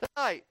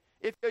 tonight,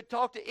 if you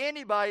talk to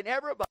anybody and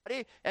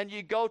everybody, and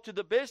you go to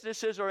the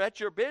businesses or at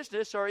your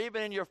business or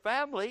even in your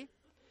family,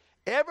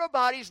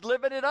 everybody's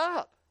living it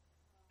up.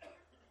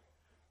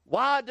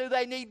 Why do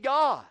they need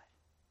God?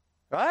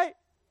 Right?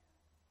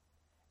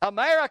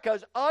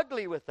 America's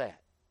ugly with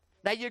that.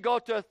 Now you go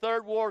to a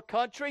third world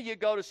country, you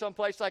go to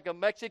someplace like a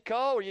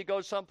Mexico, or you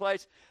go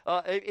someplace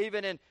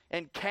even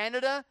in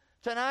Canada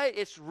tonight.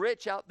 It's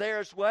rich out there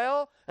as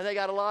well, and they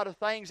got a lot of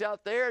things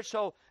out there.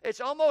 So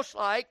it's almost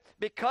like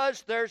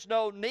because there's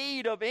no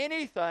need of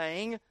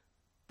anything,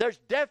 there's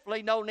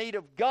definitely no need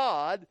of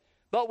God.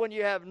 But when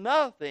you have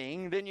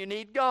nothing, then you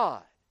need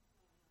God.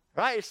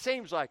 Right? It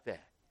seems like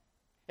that.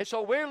 And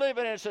so we're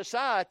living in a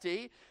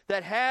society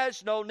that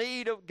has no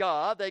need of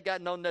God. They got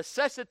no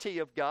necessity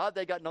of God.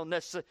 They got no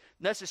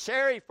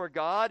necessary for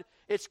God.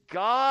 It's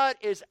God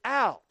is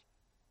out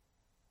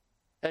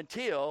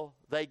until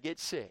they get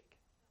sick.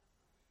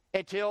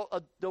 Until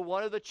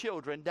one of the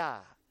children die.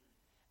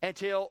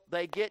 Until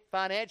they get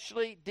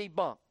financially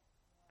debunked.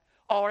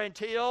 Or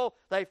until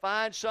they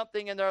find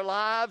something in their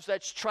lives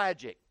that's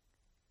tragic.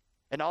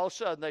 And all of a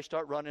sudden they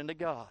start running to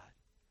God.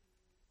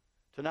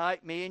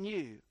 Tonight, me and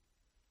you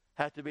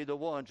have to be the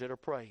ones that are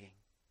praying.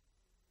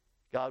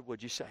 God,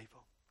 would you save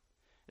them?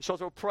 And so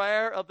the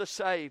prayer of the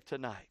saved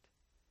tonight.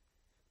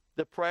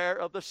 The prayer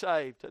of the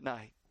saved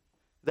tonight.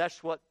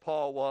 That's what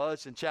Paul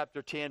was in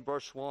chapter 10,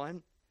 verse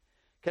 1.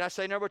 Can I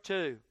say number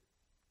 2?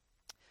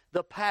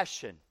 The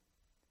passion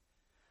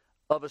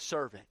of a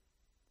servant.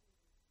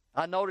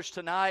 I noticed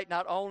tonight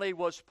not only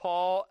was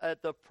Paul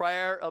at the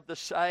prayer of the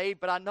saved,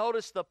 but I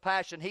noticed the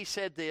passion. He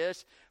said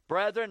this,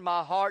 brethren,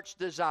 my heart's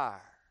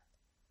desire.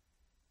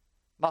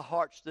 My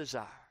heart's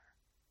desire.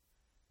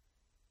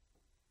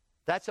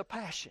 That's a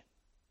passion.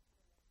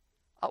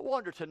 I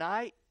wonder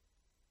tonight,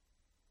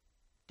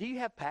 do you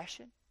have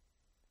passion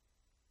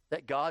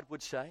that God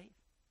would save?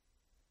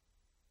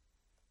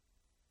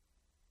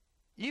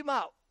 You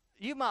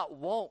might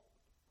want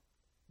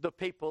the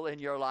people in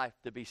your life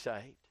to be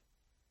saved.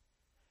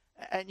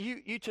 And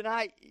you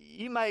tonight,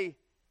 you may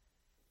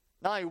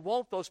not only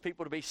want those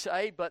people to be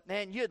saved, but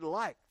man, you'd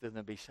like them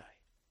to be saved.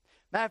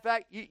 Matter of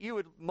fact, you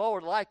would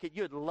more like it,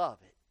 you'd love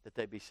it that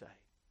they be saved.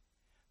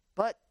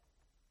 But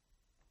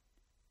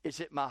is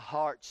it my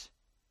heart's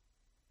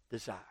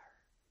desire?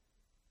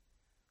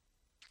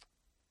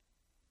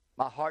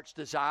 My heart's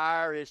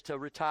desire is to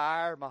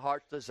retire. My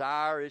heart's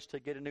desire is to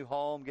get a new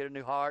home, get a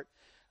new heart,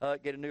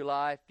 get a new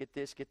life, get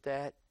this, get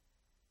that.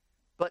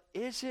 But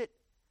is it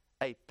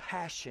a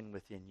passion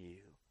within you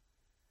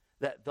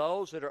that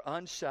those that are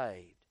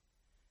unsaved,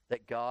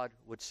 that God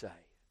would save?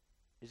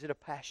 Is it a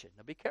passion?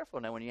 Now be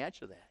careful now when you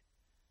answer that.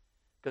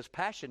 Because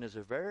passion is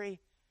a very,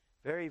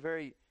 very,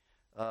 very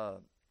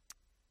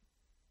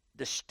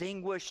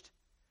distinguished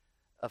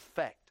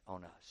effect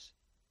on us.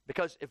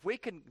 Because if we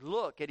can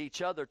look at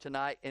each other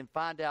tonight and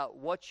find out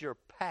what's your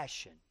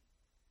passion,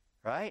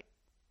 right?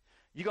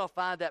 You're going to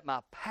find that my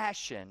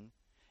passion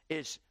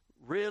is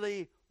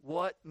really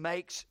what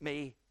makes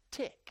me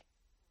tick.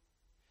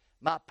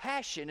 My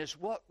passion is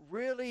what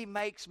really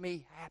makes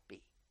me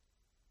happy.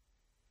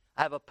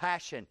 I have a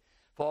passion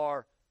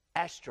for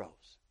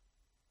Astros.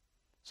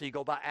 So you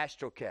go buy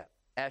Astro cap,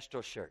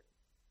 Astro shirt.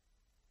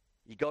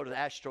 You go to the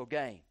Astro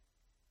game.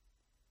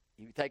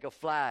 You take a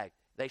flag.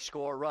 They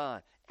score a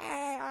run.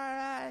 Hey, all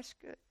right, that's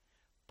good.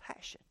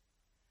 Passion.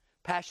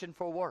 Passion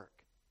for work.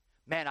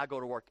 Man, I go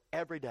to work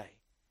every day.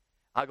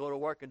 I go to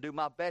work and do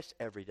my best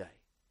every day.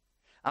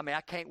 I mean,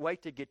 I can't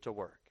wait to get to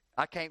work.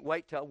 I can't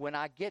wait till when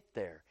I get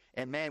there.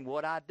 And man,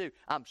 what I do.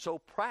 I'm so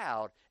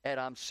proud and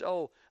I'm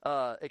so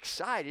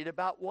excited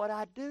about what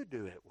I do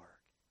at work.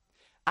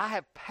 I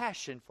have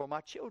passion for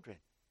my children.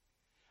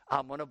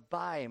 I'm going to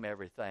buy them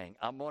everything.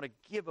 I'm going to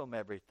give them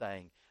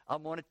everything.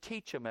 I'm going to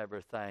teach them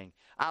everything.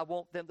 I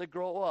want them to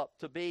grow up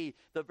to be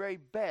the very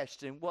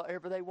best in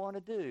whatever they want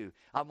to do.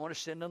 I'm going to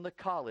send them to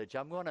college.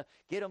 I'm going to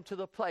get them to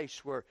the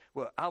place where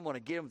I'm going to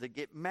get them to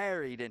get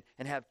married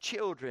and have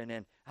children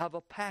and have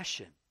a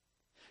passion.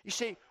 You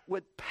see,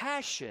 with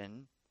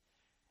passion,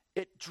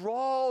 it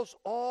draws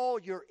all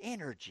your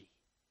energy.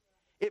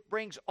 It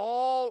brings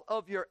all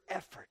of your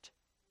effort.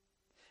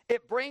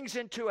 It brings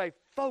into a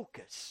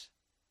focus.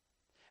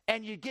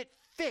 And you get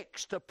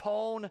fixed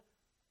upon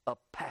a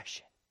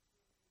passion.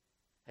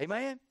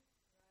 Amen?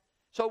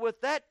 So with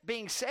that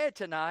being said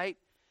tonight,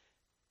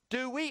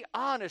 do we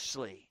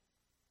honestly,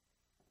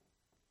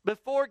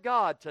 before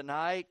God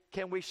tonight,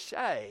 can we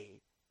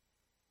say,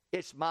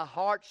 it's my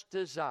heart's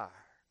desire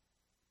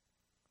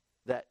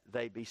that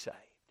they be saved?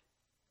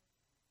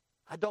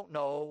 I don't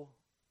know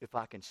if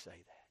I can say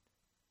that.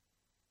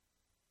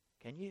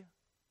 Can you?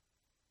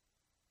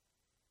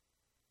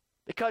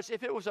 Because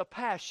if it was a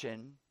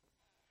passion,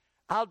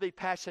 I'll be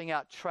passing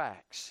out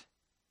tracts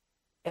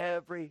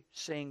every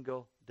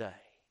single day.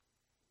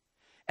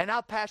 And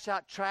I'll pass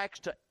out tracts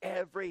to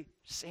every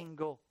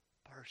single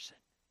person.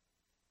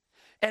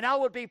 And I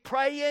would be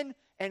praying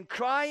and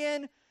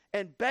crying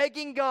and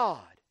begging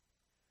God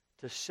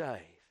to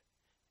save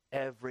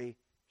every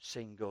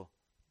single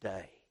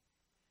day.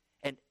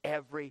 And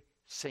every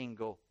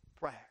single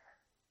prayer.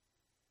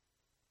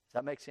 Does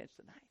that make sense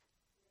tonight?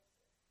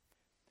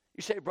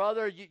 You say,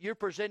 brother, you're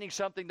presenting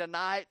something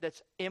tonight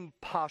that's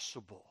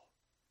impossible.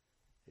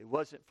 It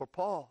wasn't for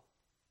Paul.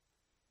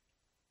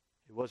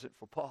 It wasn't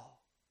for Paul.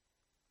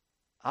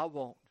 I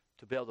want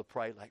to be able to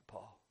pray like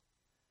Paul.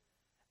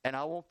 And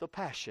I want the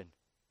passion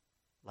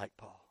like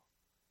Paul.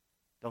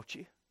 Don't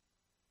you?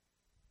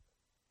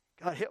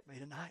 God, help me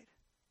tonight.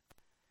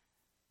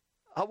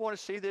 I want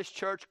to see this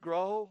church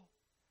grow,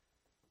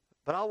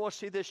 but I want to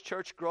see this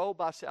church grow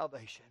by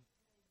salvation.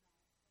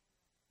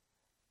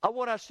 I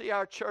want to see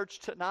our church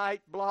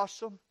tonight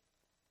blossom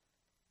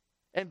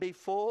and be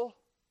full,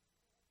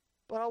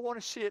 but I want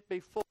to see it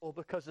be full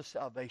because of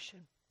salvation.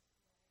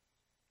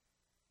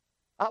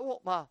 I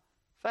want my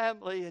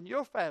family and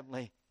your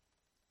family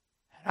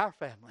and our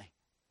family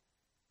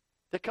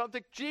to come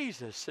to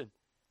Jesus and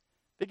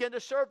begin to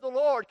serve the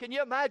Lord. Can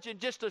you imagine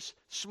just the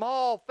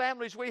small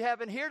families we have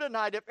in here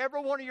tonight? If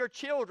every one of your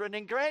children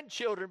and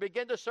grandchildren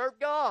begin to serve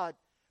God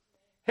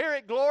here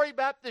at Glory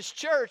Baptist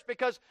Church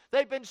because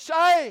they've been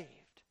saved.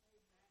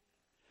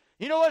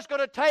 You know what it's going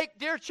to take,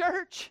 dear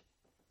church?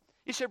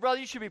 You said, brother,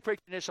 you should be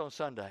preaching this on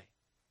Sunday.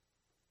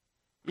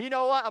 You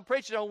know what? I'm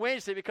preaching on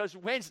Wednesday because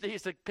Wednesday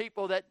is the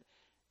people that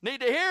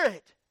need to hear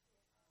it.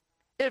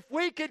 If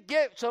we could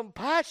get some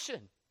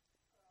passion,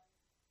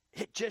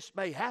 it just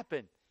may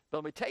happen. But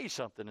let me tell you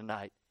something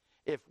tonight.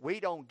 If we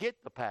don't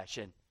get the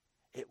passion,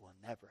 it will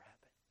never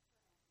happen.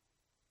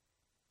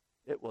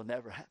 It will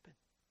never happen.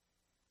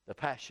 The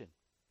passion.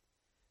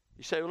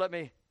 You say, well,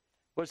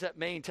 what does that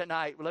mean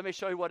tonight? Well, let me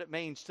show you what it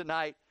means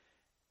tonight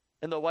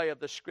in the way of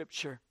the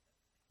Scripture.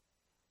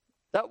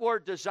 That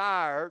word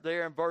desire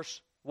there in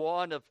verse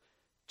 1 of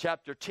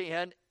chapter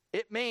 10,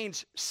 it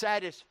means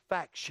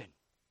satisfaction.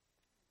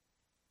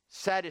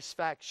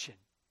 satisfaction.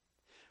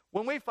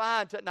 When we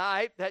find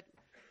tonight that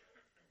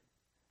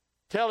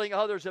telling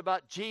others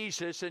about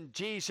Jesus and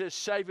Jesus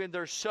saving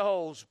their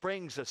souls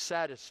brings a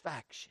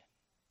satisfaction,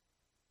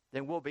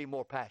 then we'll be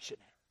more passionate.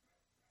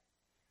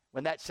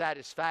 When that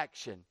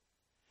satisfaction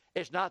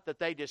is not that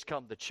they just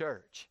come to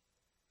church.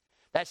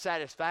 That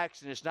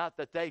satisfaction is not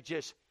that they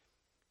just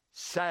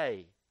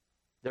say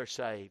they're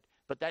saved,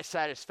 but that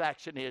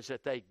satisfaction is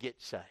that they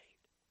get saved.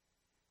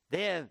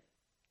 Then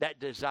that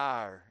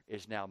desire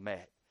is now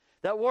met.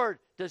 That word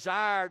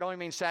desire don't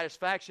mean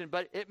satisfaction,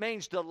 but it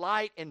means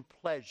delight and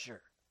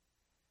pleasure.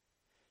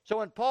 So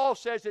when Paul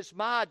says it's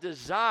my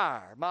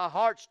desire, my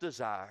heart's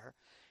desire,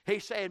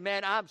 he's saying,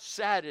 man, I'm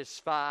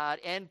satisfied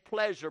and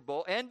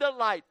pleasurable and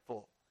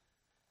delightful.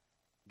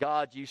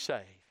 God, you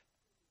save.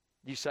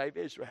 You save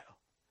Israel.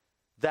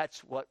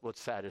 That's what will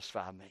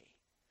satisfy me.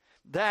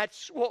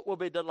 That's what will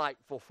be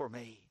delightful for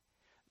me.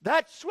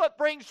 That's what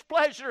brings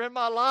pleasure in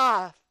my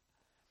life,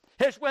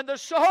 is when the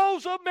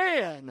souls of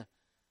men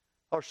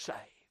are saved.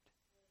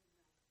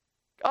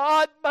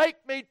 God, make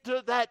me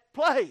to that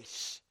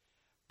place.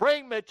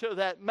 Bring me to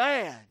that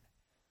man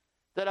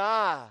that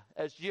I,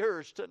 as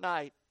yours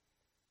tonight,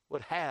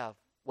 would have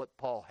what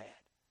Paul had.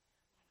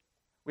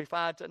 We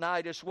find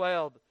tonight as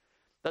well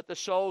that the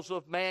souls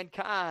of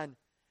mankind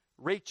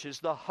reaches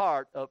the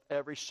heart of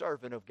every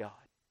servant of God.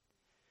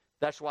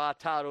 That's why I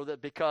titled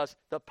it, because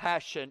the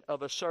passion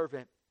of a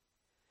servant.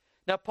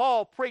 Now,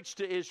 Paul preached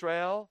to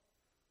Israel.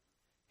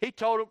 He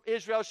told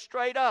Israel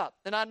straight up.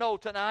 And I know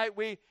tonight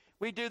we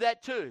do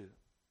that too.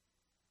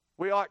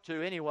 We ought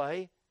to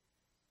anyway.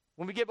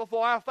 When we get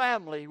before our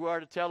family, we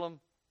are to tell them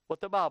what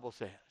the Bible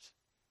says.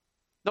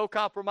 No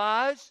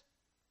compromise.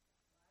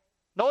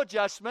 No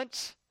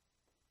adjustments.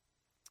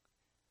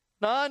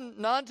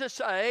 None to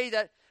say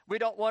that we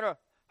don't want to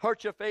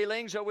hurt your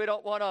feelings or we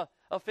don't want to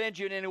offend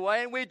you in any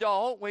way. And we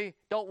don't. We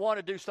don't want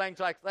to do things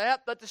like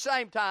that. But at the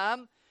same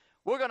time,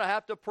 we're going to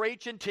have to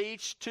preach and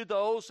teach to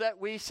those that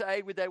we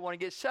say they want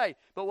to get saved.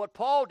 But what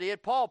Paul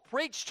did, Paul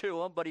preached to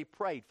them, but he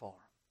prayed for them.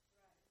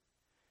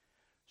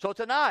 So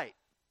tonight,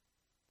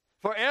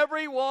 for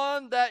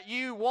everyone that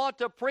you want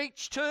to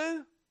preach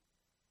to,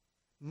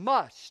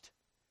 must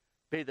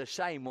be the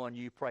same one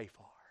you pray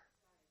for.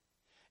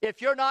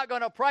 If you're not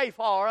going to pray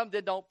for them,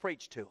 then don't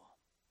preach to them.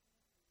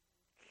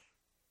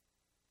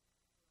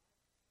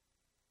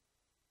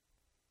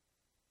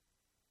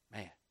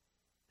 Man,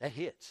 that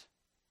hits.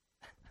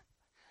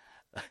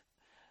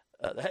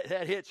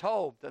 That hits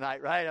home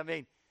tonight, right? I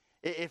mean,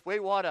 if we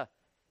want to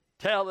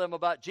tell them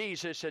about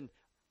Jesus and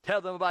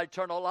tell them about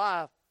eternal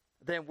life,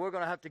 then we're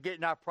going to have to get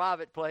in our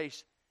private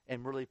place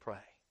and really pray.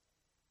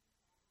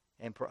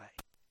 And pray.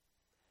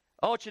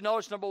 I want you to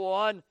notice, number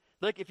one,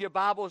 look, if your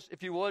Bibles,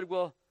 if you would,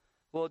 we'll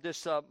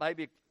just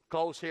maybe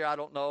close here, I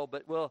don't know,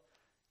 but 1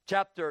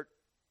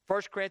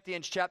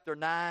 Corinthians chapter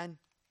 9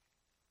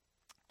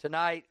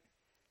 tonight,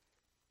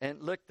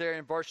 and look there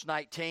in verse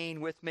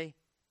 19 with me.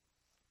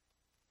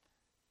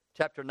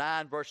 Chapter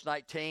 9, verse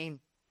 19.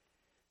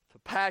 The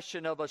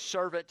passion of a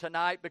servant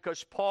tonight,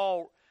 because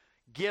Paul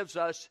gives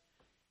us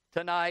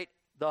tonight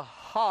the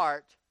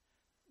heart.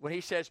 When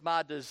he says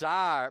my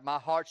desire, my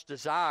heart's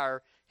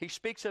desire, he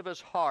speaks of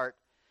his heart,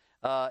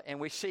 and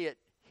we see it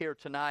here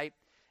tonight.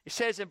 It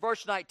says in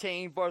verse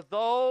 19, for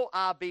though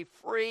I be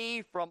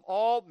free from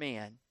all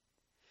men,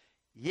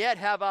 yet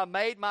have I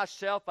made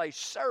myself a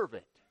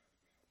servant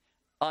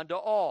unto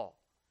all,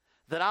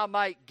 that I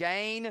might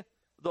gain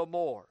the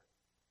more.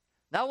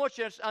 Now I want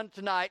you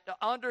tonight to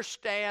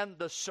understand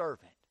the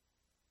servant.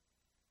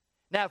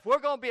 Now if we're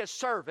going to be a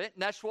servant,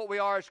 and that's what we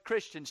are as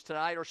Christians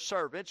tonight, or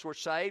servants, we're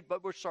saved,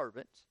 but we're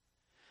servants.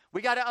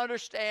 We got to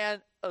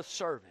understand a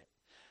servant.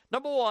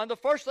 Number one, the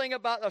first thing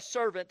about a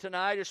servant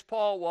tonight, as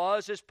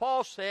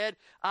Paul said,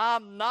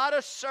 I'm not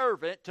a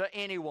servant to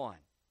anyone.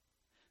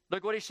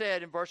 Look what he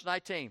said in verse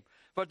 19.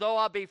 For though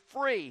I be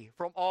free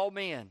from all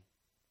men.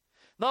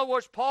 In other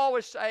words, Paul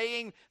was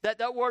saying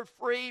that word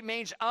free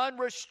means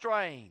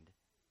unrestrained.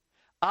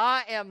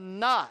 I am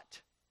not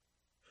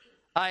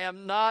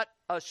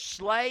a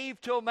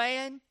slave to a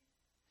man.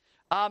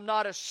 I'm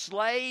not a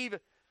slave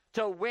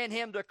to win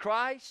him to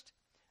Christ.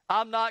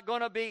 I'm not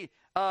going to be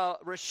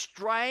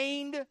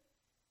restrained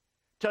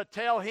to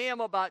tell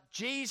him about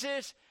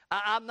Jesus.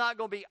 I'm not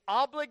going to be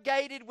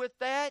obligated with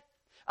that.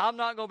 I'm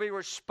not going to be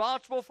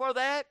responsible for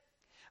that.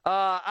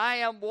 I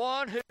am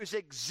one who's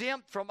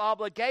exempt from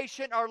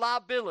obligation or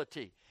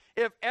liability.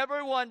 If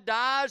everyone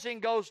dies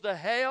and goes to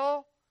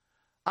hell,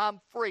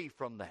 I'm free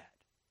from that.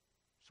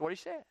 That's what he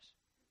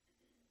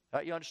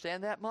says. You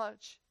understand that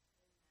much?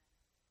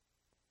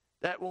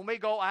 That when we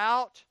go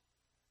out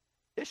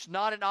It's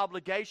not an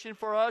obligation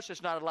for us.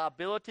 It's not a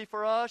liability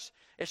for us.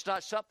 It's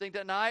not something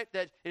tonight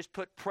that is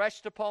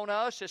pressed upon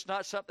us. It's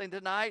not something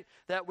tonight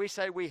that we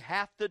say we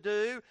have to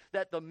do,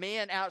 that the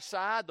men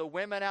outside, the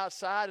women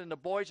outside, and the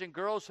boys and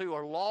girls who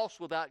are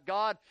lost without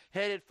God,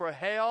 headed for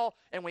hell,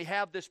 and we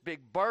have this big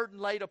burden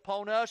laid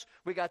upon us.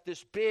 We got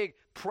this big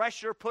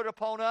pressure put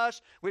upon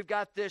us. We've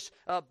got this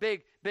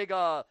big,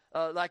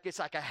 like it's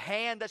like a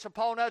hand that's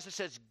upon us that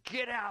says,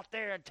 get out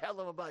there and tell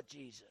them about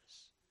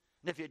Jesus.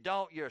 And if you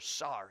don't, you're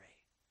sorry.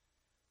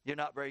 You're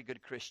not very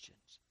good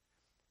Christians.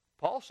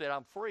 Paul said,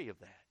 I'm free of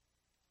that.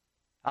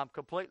 I'm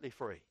completely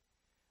free.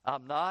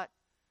 I'm not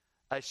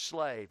a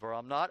slave or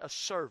I'm not a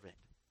servant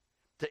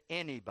to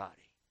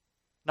anybody.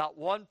 Not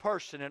one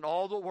person in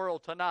all the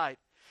world tonight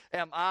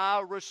am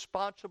I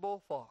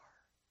responsible for.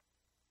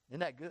 Isn't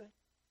that good?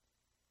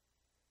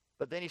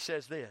 But then he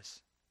says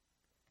this.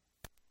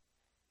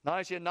 Not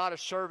only is he not a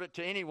servant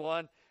to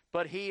anyone,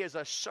 but he is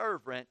a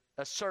servant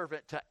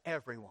to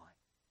everyone.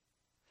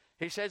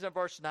 He says in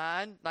verse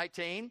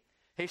 19,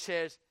 he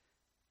says,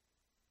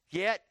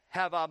 yet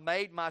have I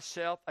made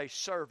myself a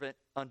servant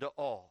unto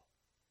all,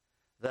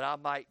 that I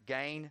might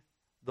gain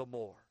the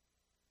more.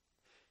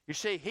 You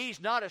see,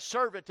 he's not a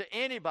servant to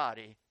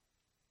anybody,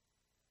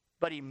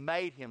 but he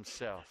made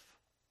himself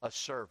a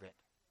servant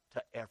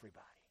to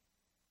everybody.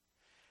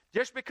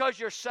 Just because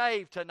you're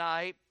saved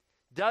tonight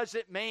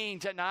doesn't mean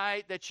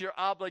tonight that you're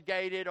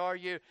obligated or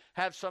you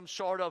have some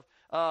sort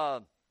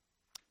of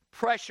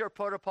pressure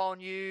put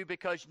upon you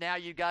because now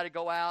you've got to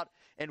go out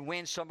and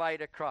win somebody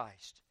to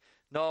Christ.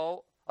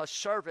 No, a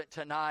servant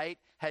tonight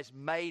has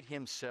made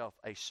himself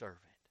a servant.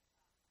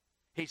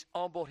 He's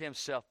humbled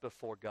himself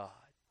before God.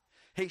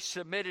 He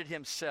submitted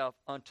himself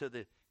unto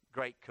the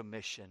Great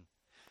Commission.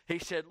 He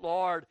said,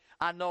 Lord,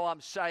 I know I'm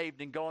saved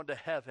and going to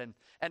heaven,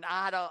 and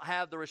I don't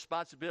have the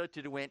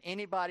responsibility to win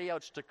anybody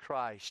else to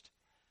Christ,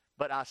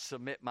 but I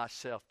submit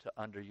myself to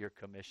under your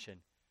commission,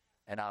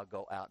 and I'll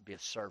go out and be a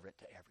servant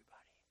to everybody.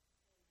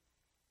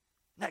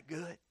 Isn't that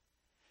good?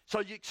 So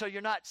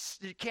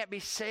you can't be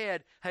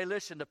said, hey,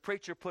 listen, the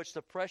preacher puts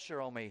the pressure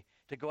on me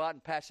to go out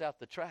and pass out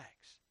the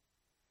tracts.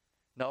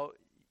 No,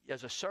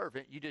 as a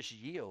servant, you just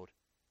yield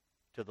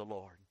to the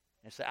Lord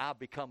and say, I'll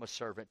become a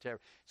servant to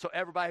everybody. So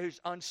everybody who's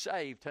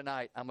unsaved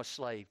tonight, I'm a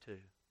slave to.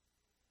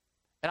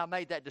 And I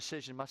made that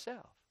decision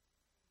myself.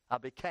 I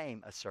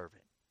became a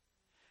servant.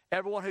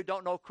 Everyone who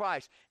don't know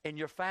Christ in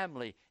your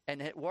family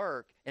and at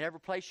work and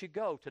every place you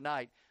go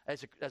tonight,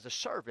 as a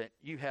servant,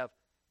 you have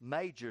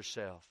made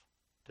yourself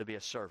to be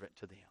a servant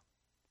to them.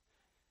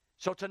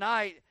 So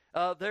tonight,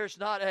 there's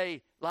not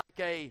a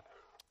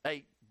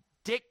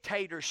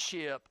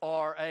dictatorship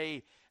or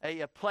a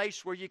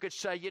place where you could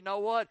say, you know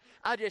what,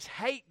 I just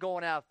hate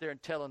going out there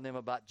and telling them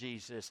about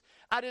Jesus.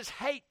 I just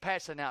hate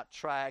passing out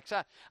tracts.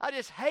 I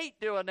just hate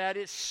doing that.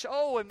 It's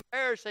so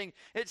embarrassing.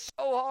 It's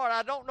so hard.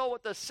 I don't know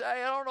what to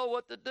say. I don't know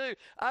what to do.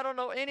 I don't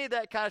know any of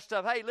that kind of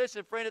stuff. Hey,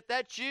 listen, friend, if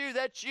that's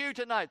you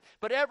tonight.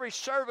 But every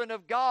servant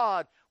of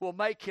God will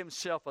make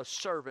himself a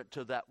servant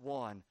to that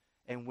one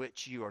in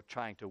which you are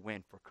trying to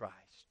win for Christ.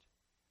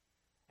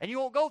 And you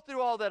won't go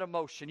through all that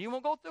emotion. You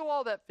won't go through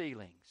all that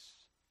feelings.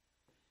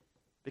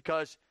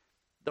 Because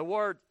the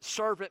word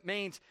servant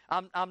means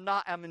I'm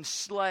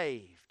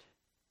enslaved.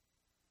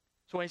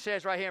 So when he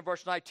says right here in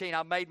verse 19,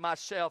 I made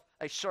myself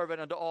a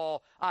servant unto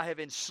all. I have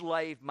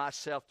enslaved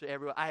myself to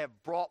everyone. I have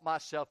brought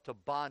myself to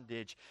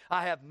bondage.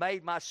 I have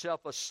made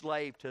myself a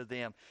slave to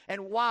them.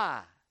 And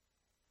why?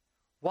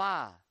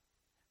 Why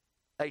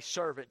a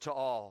servant to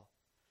all?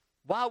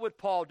 Why would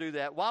Paul do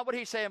that? Why would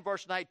he say in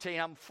verse 19,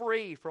 I'm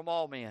free from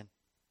all men?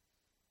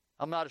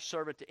 I'm not a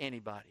servant to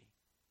anybody.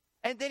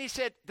 And then he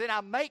said, then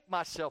I make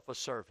myself a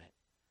servant.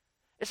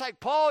 It's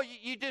like, Paul,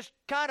 you just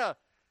kind of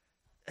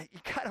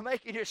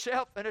making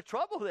yourself into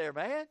trouble there,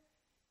 man.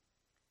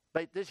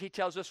 But he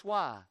tells us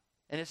why.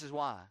 And this is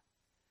why.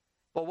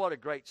 Well, what a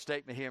great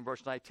statement here in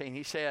verse 19.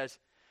 He says,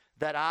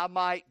 that I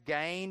might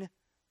gain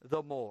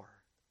the more.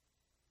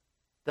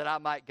 That I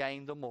might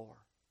gain the more.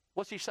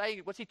 What's he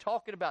saying? What's he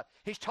talking about?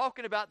 He's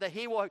talking about that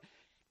he will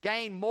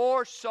gain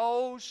more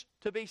souls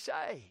to be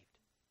saved.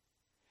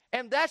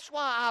 And that's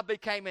why I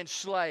became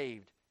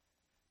enslaved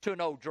to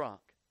an old drunk.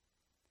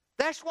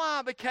 That's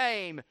why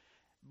I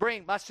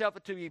bring myself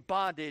into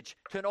bondage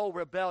to an old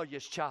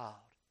rebellious child.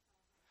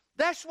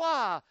 That's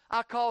why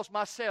I caused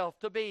myself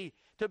to be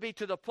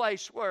to the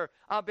place where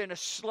I've been a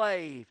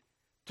slave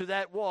to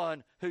that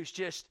one who's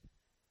just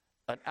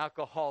an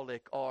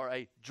alcoholic or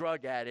a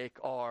drug addict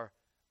or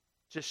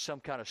just some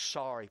kind of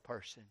sorry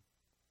person.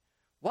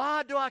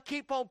 Why do I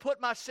keep on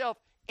putting myself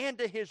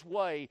into his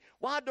way?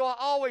 Why do I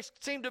always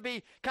seem to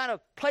be kind of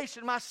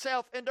placing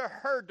myself into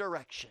her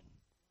direction?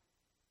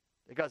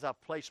 Because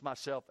I've placed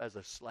myself as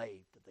a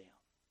slave to them.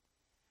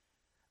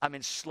 I'm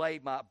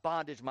enslaved, my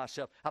bondage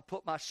myself. I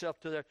put myself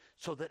to there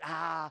so that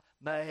I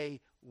may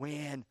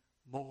win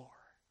more.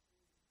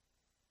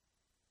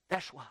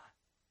 That's why.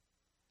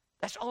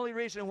 That's the only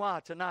reason why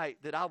tonight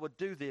that I would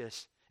do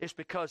this is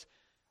because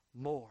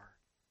more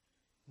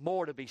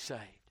to be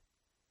saved.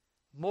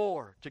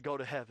 More to go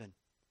to heaven.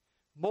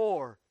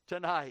 More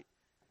tonight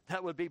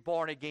that would be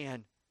born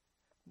again,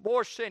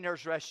 more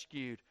sinners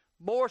rescued,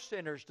 more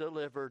sinners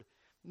delivered,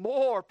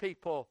 more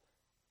people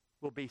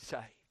will be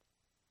saved.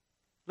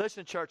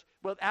 Listen, church,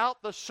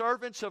 without the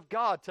servants of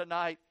God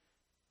tonight,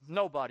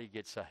 nobody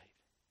gets saved.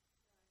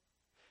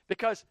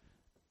 Because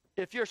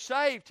if you're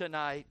saved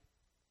tonight,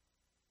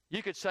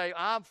 you could say,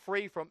 I'm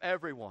free from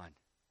everyone.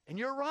 And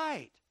you're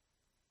right.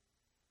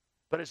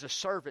 But as a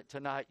servant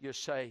tonight, you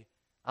say,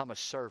 I'm a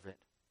servant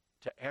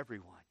to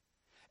everyone.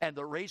 And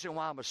the reason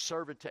why I'm a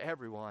servant to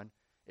everyone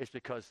is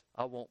because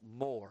I want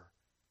more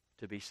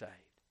to be saved.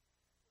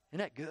 Isn't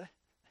that good?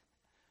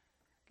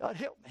 God,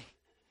 help me.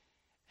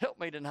 Help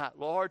me tonight,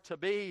 Lord, to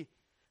be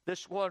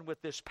this one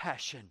with this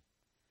passion,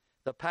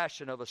 the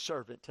passion of a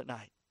servant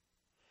tonight.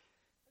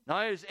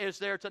 Now, is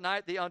there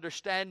tonight the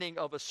understanding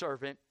of a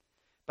servant?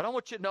 But I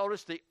want you to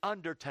notice the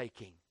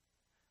undertaking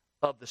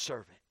of the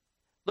servant.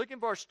 Look in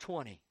verse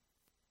 20.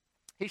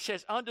 He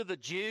says, unto the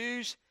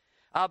Jews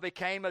I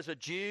became as a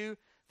Jew,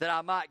 that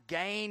I might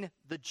gain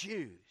the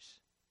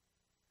Jews.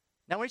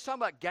 Now, when he's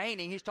talking about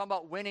gaining, he's talking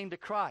about winning to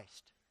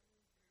Christ.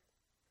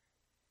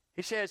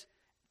 He says,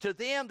 to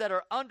them that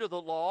are under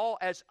the law,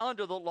 as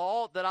under the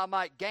law, that I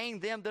might gain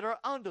them that are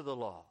under the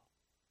law.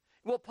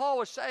 Well, Paul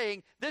was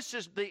saying, this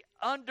is the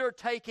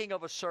undertaking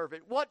of a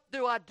servant. What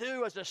do I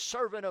do as a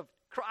servant of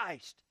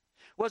Christ?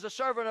 Well, as a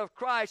servant of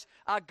Christ,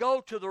 I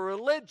go to the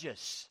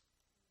religious.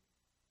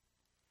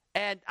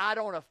 And I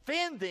don't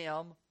offend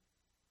them,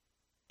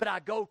 but I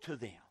go to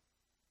them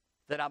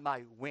that I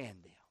might win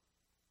them.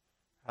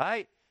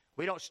 Right?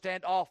 We don't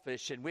stand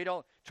offish, and we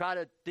don't try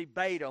to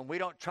debate them. We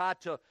don't try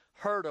to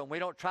hurt them. We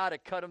don't try to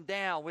cut them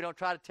down. We don't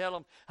try to tell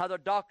them how their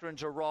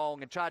doctrines are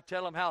wrong and try to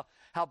tell them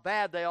how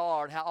bad they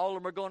are and how all of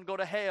them are going to go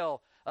to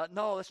hell.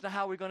 No, that's not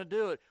how we're going to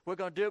do it. We're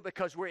going to do it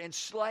because we're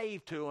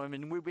enslaved to them,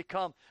 and we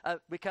become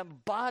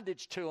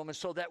bondage to them, and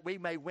so that we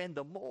may win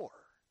them more.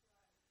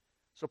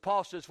 So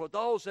Paul says, for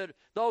those that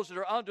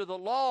are under the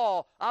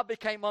law, I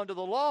became under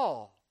the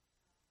law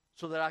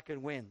so that I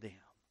can win them.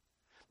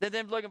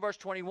 Then look at verse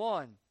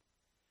 21.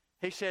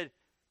 He said,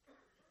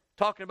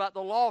 talking about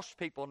the lost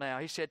people now,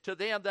 he said, to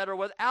them that are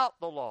without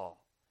the law,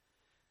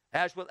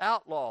 as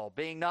without law,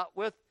 being not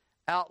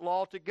without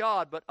law to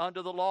God, but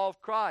under the law of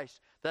Christ,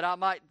 that I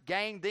might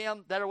gain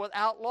them that are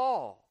without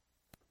law.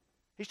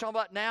 He's talking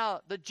about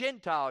now the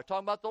Gentiles,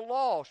 talking about the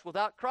lost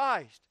without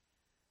Christ.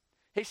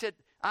 He said,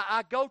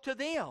 I go to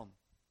them.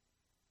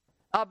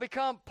 I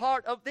become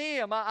part of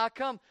them. I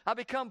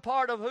become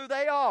part of who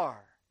they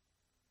are.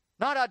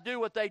 Not I do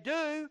what they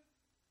do.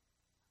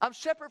 I'm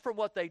separate from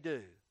what they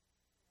do.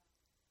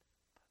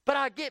 But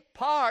I get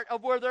part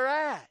of where they're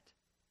at.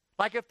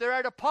 Like if they're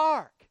at a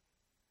park,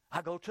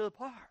 I go to the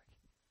park.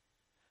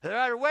 If they're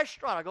at a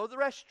restaurant, I go to the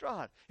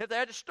restaurant. If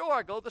they're at a store,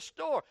 I go to the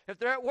store. If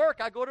they're at work,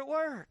 I go to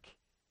work.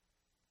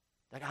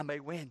 That I may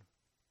win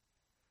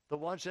the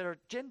ones that are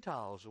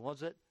Gentiles, the ones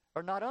that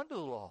are not under the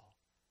law.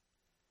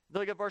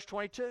 Look at verse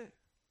 22.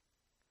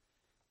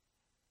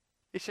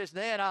 He says,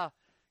 then I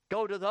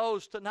go to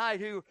those tonight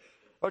who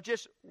are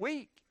just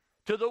weak.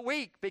 To the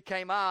weak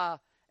became as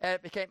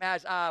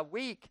I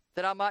weak,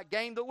 that I might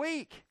gain the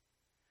weak.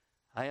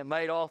 I have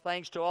made all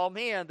things to all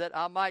men, that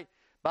I might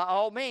by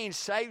all means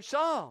save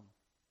some.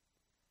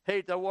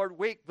 Hey, the word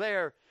weak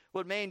there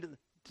would mean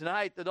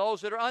tonight that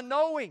those that are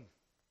unknowing.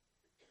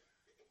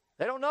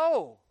 They don't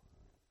know.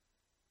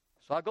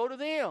 So I go to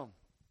them.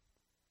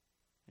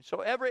 And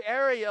so every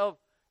area of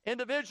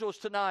individuals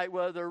tonight,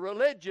 whether they're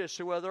religious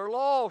or whether they're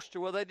lost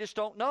or whether they just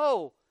don't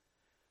know,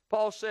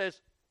 Paul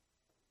says,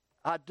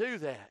 I do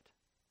that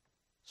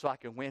so I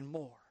can win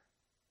more.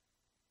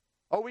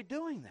 Are we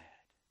doing that?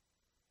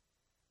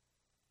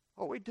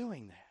 Are we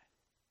doing that?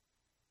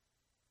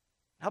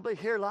 I believe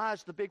here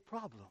lies the big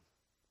problem.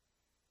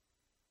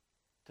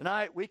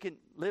 Tonight we can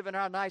live in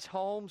our nice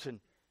homes and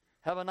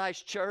have a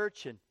nice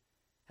church and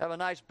have a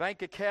nice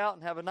bank account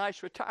and have a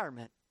nice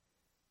retirement.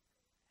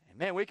 And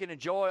man, we can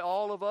enjoy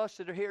all of us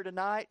that are here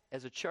tonight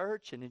as a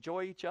church and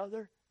enjoy each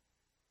other.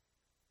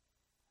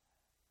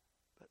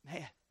 But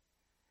man,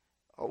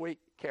 are we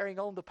carrying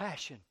on the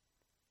passion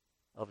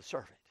of a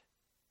servant?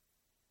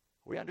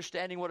 Are we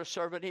understanding what a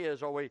servant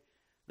is? Are we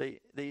the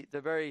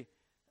very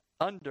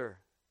underlying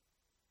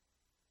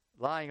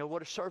of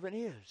what a servant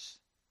is?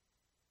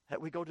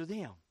 That we go to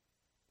them.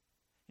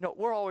 You know,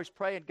 we're always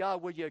praying,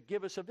 God, will you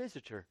give us a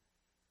visitor?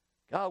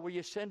 God, will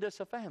you send us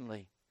a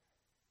family?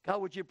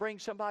 God, would you bring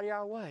somebody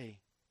our way?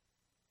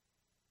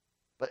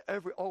 But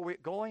are we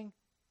going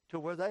to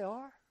where they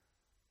are?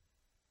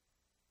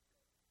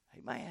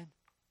 Amen.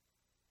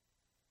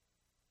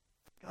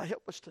 God,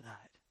 help us tonight.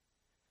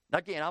 Now,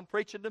 again, I'm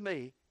preaching to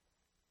me.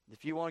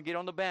 If you want to get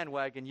on the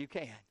bandwagon, you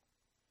can.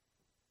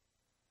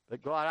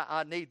 But God,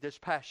 I need this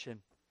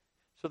passion.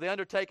 So the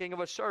undertaking of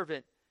a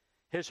servant,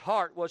 his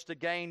heart was to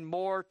gain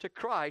more to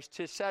Christ.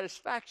 His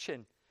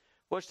satisfaction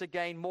was to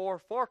gain more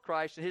for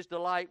Christ, and his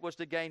delight was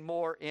to gain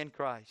more in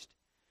Christ.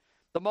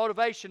 The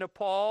motivation of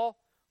Paul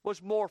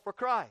was more for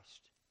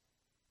Christ.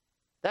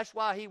 That's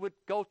why he would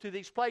go to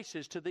these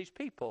places, to these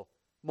people,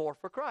 more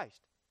for Christ.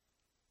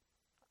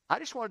 I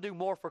just want to do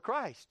more for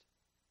Christ.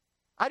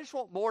 I just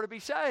want more to be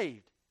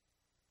saved.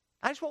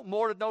 I just want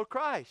more to know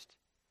Christ.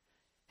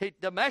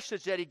 The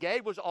message that he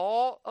gave was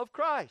all of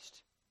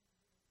Christ.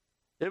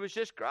 It was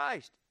just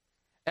Christ.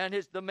 And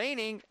the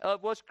meaning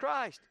was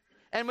Christ.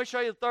 And we show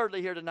you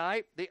thirdly here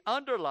tonight, the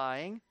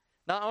underlying,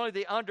 not only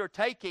the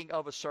undertaking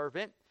of a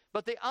servant,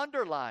 but the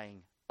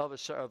underlying of a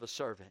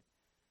servant.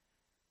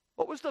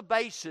 What was the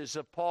basis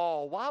of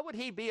Paul? Why would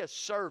he be a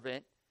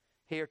servant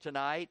here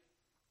tonight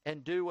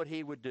and do what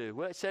he would do?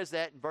 Well, it says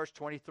that in verse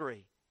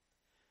 23.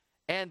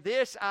 And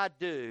this I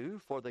do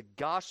for the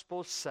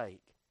gospel's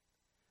sake,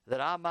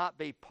 that I might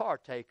be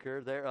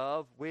partaker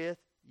thereof with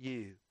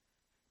you.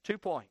 2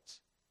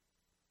 points.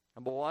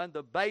 Number one,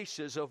 the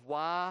basis of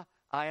why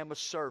I am a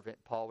servant,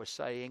 Paul was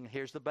saying.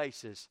 Here's the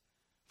basis: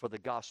 for the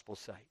gospel's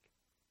sake.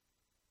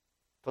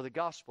 For the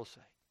gospel's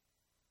sake.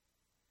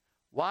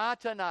 Why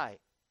tonight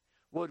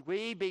would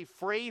we be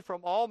free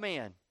from all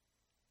men?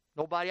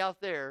 Nobody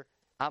out there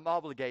I'm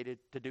obligated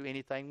to do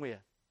anything with.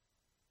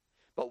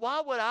 But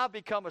why would I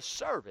become a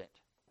servant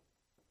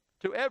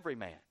to every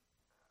man?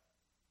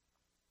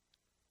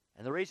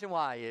 And the reason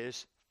why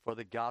is for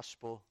the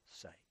gospel's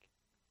sake.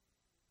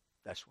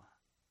 That's why.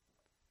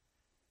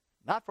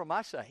 Not for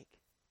my sake.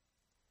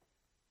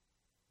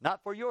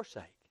 Not for your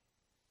sake.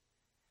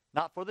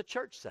 Not for the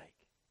church's sake.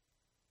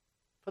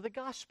 For the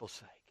gospel's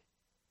sake.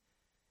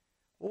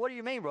 Well, what do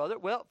you mean, brother?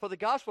 Well, for the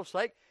gospel's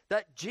sake,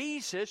 that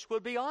Jesus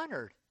would be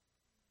honored.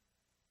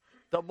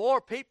 The more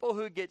people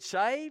who get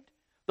saved,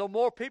 the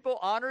more people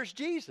honors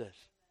Jesus.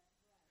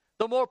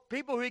 The more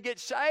people who get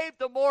saved,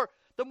 the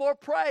more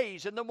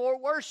praise and the more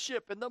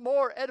worship and the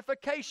more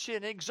edification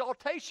and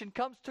exaltation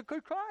comes to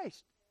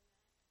Christ.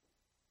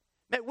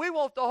 Man, we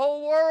want the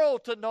whole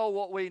world to know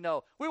what we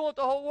know. We want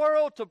the whole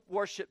world to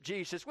worship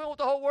Jesus. We want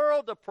the whole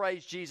world to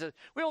praise Jesus.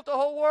 We want the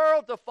whole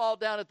world to fall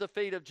down at the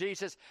feet of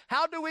Jesus.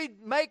 How do we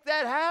make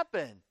that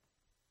happen?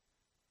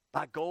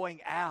 By going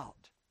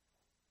out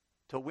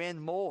to win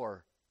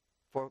more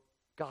for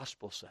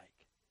gospel's sake.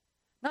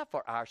 Not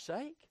for our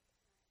sake.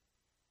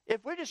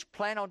 If we just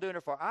plan on doing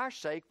it for our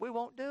sake, we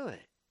won't do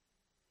it.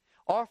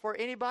 Or for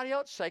anybody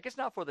else's sake. It's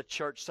not for the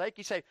church's sake.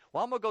 You say,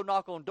 well, I'm going to go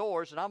knock on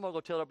doors and I'm going to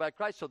go tell everybody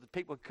Christ so that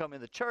people can come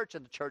in the church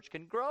and the church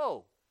can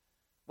grow.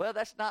 Well,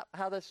 that's not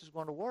how this is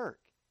going to work.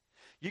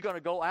 You're going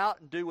to go out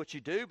and do what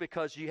you do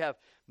because you have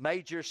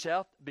made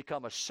yourself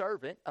become a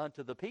servant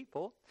unto the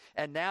people.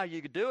 And now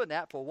you're doing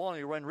that for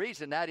one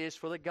reason. That is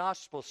for the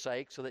gospel's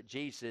sake, so that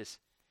Jesus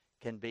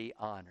can be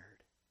honored.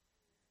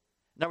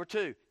 Number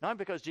two, not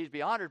because Jesus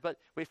be honored, but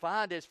we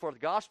find it's for the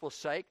gospel's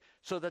sake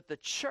so that the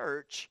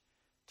church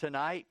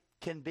tonight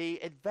can be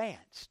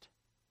advanced.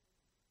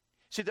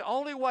 See, the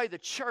only way the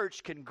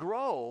church can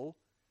grow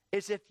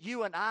is if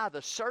you and I,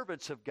 the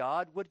servants of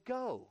God, would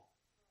go.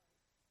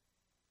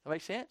 That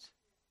make sense?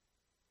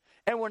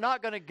 And we're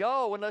not going to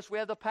go unless we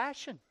have the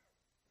passion.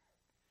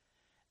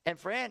 And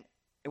friend,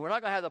 we're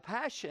not going to have the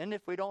passion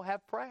if we don't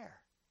have prayer.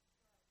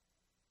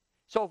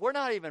 So if we're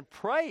not even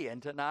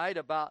praying tonight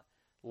about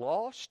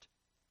lost,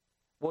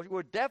 well,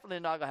 we're definitely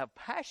not going to have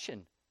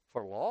passion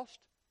for lost.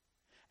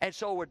 And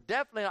so we're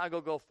definitely not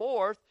going to go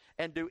forth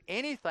and do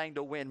anything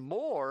to win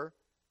more.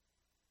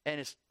 And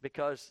it's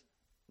because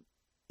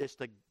it's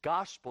the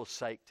gospel's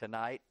sake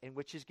tonight in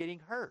which is getting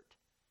hurt.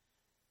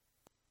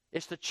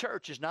 It's the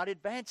church is not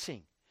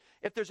advancing.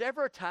 If there's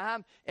ever a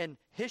time in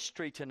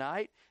history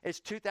tonight,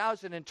 it's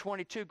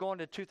 2022 going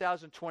to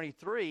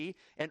 2023,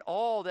 and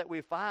all that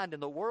we find in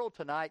the world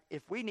tonight,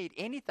 if we need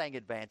anything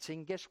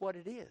advancing, guess what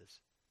it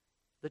is?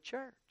 The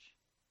church.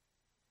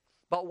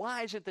 But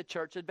why isn't the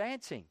church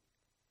advancing?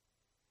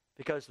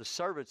 Because the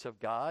servants of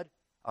God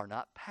are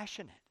not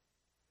passionate.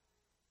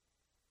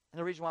 And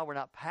the reason why we're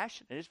not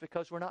passionate is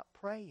because we're not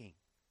praying.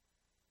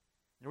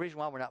 And the reason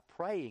why we're not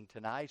praying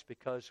tonight is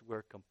because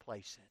we're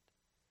complacent.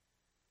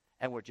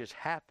 And we're just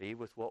happy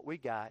with what we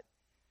got,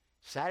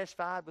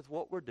 satisfied with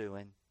what we're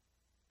doing,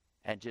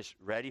 and just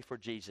ready for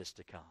Jesus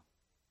to come.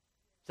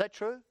 Is that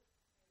true?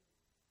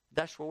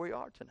 That's where we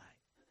are tonight.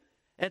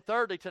 And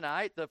thirdly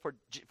tonight,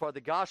 for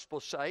the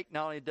gospel's sake,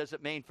 not only does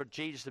it mean for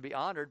Jesus to be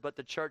honored, but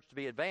the church to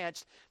be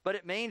advanced, but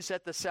it means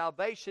that the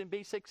salvation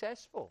be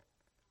successful.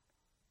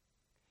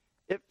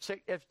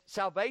 If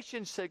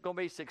salvation's going to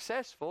be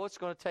successful, it's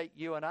going to take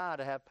you and I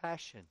to have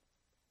passion.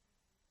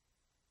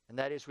 And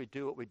that is we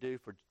do what we do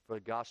for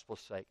the gospel's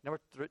sake. Number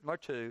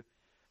two,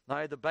 not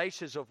only the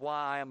basis of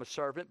why I am a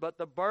servant, but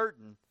the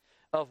burden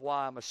of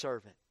why I'm a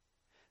servant.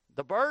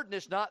 The burden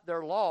is not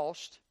they're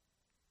lost.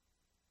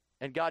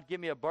 And God, give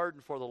me a burden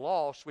for the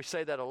lost. We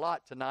say that a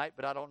lot tonight,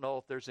 but I don't know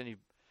if there's any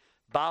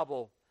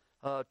Bible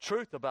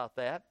truth about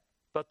that.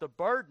 But the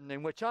burden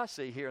in which I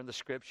see here in the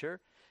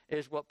Scripture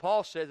is what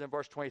Paul says in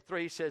verse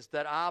 23. He says,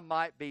 that I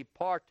might be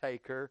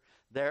partaker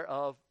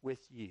thereof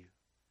with you.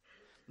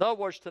 In other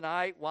words,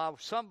 tonight, while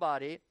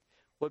somebody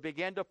would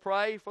begin to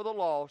pray for the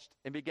lost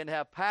and begin to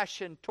have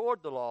passion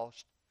toward the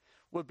lost,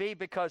 would be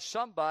because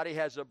somebody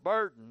has a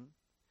burden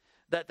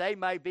that they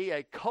may be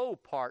a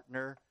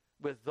co-partner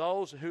with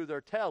those who they're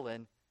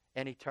telling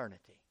in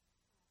eternity.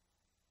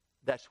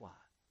 That's why.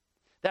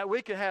 That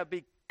we can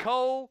be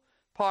co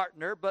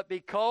co-partner, but be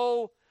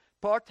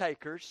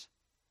co-partakers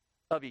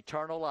of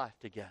eternal life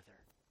together.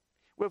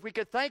 Well, if we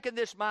could think in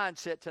this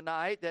mindset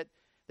tonight that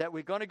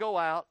we're going to go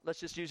out, let's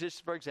just use this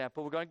for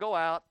example. We're going to go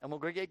out and we're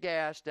going to get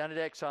gas down at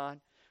Exxon.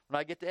 When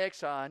I get to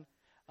Exxon,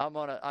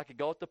 I could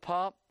go at the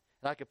pump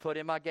and I could put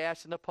in my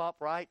gas in the pump,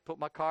 right? Put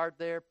my card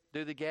there,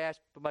 do the gas,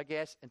 put my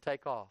gas, and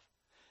take off.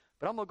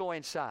 But I'm going to go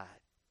inside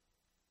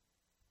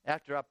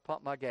after I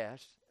pump my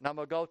gas, and I'm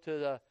going to go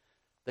to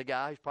the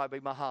guy who's probably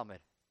Muhammad,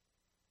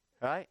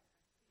 right?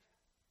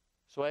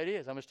 That's the way it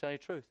is. I'm just telling you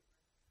the truth.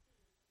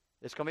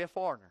 It's going to be a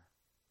foreigner.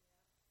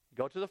 You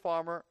go to the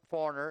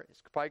foreigner.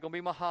 It's probably going to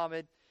be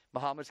Muhammad.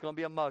 Muhammad's going to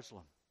be a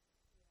Muslim.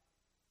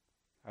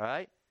 All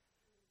right?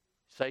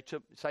 Say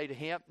to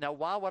him. Now,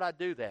 why would I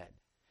do that?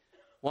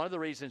 One of the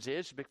reasons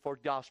is for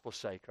gospel's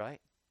sake, right?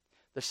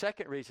 The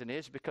second reason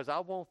is because I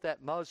want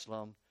that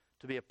Muslim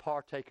to be a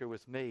partaker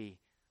with me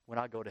when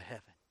I go to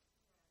heaven.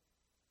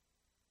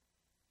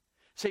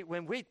 See,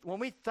 when we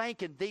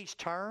think in these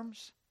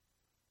terms,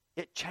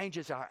 it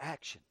changes our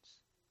actions.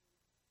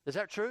 Is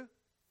that true?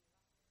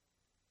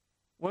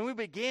 When we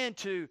begin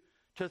to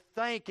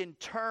think in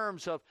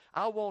terms of,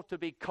 I want to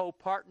be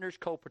co-partners,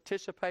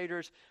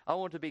 co-participators, I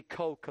want to be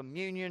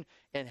co-communion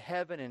in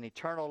heaven and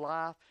eternal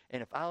life,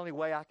 and if the only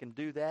way I can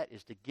do that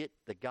is to get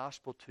the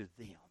gospel to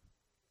them.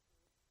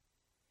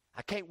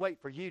 I can't wait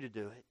for you to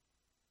do it.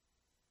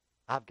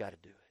 I've got to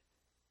do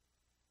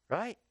it.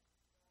 Right?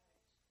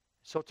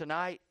 So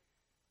tonight,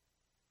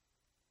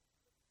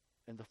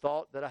 and the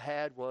thought that I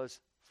had was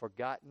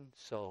forgotten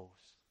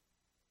souls.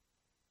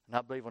 And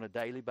I believe on a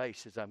daily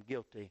basis I'm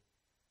guilty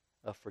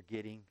of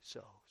forgetting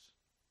souls.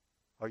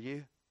 Are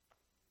you?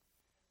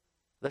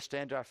 Let's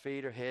stand to our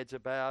feet, our heads are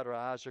bowed, our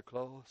eyes are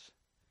closed.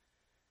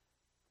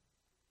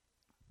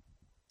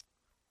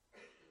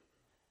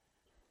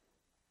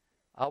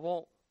 I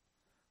want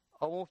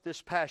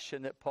this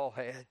passion that Paul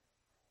had.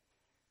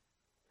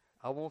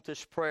 I want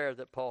this prayer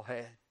that Paul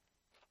had.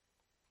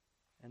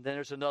 And then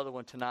there's another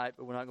one tonight,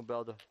 but we're not going to be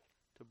able to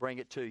bring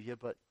it to you,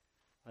 but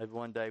maybe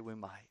one day we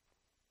might.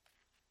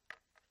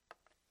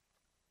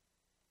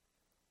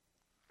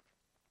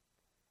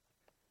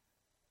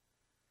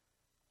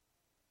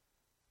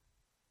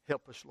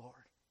 Help us, Lord.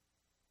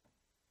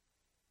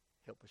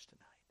 Help us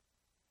tonight.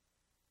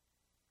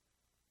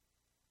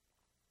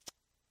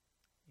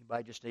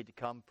 Anybody just need to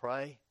come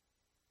pray?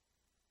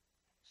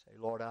 Say,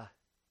 Lord, I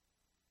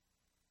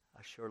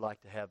sure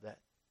like to have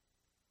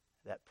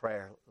that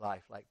prayer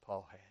life like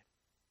Paul had.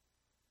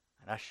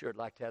 And I sure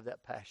like to have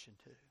that passion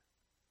too.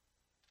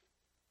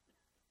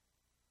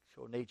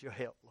 Sure need your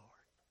help, Lord.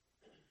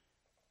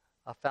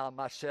 I found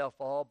myself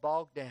all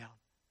bogged down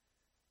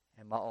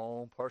in my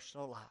own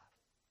personal life.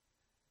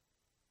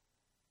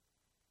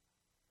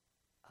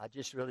 I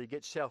just really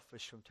get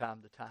selfish from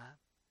time to time.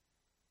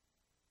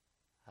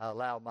 I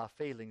allow my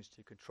feelings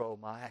to control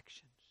my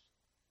actions.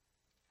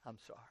 I'm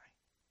sorry.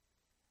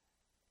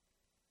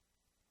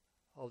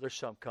 Oh, there's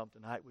some come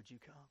tonight. Would you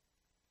come?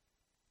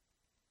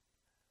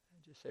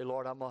 And just say,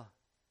 Lord, I'm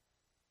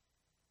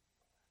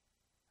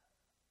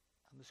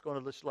just going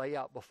to just lay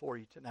out before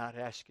you tonight,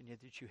 asking you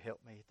that you help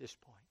me at this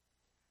point.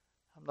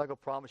 I'm not going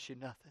to promise you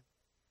nothing.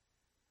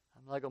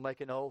 I'm not going to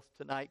make an oath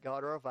tonight,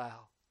 God, or a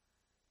vow.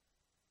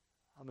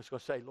 I'm just going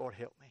to say, Lord,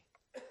 help me.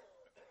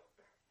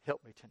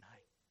 Help me tonight.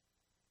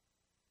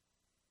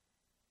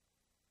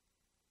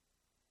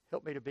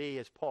 Help me to be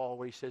as Paul,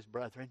 where he says,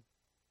 brethren,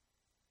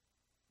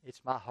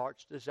 it's my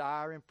heart's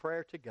desire and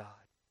prayer to God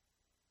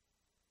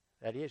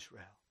that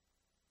Israel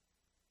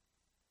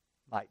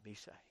might be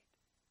saved.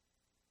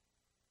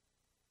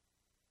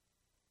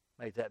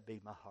 May that be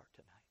my heart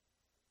tonight.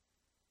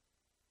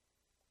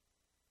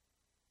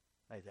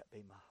 May that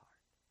be my heart.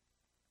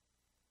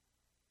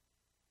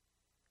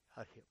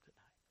 God help tonight.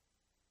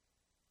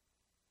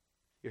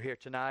 You're here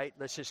tonight.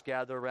 Let's just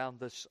gather around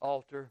this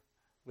altar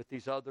with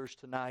these others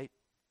tonight.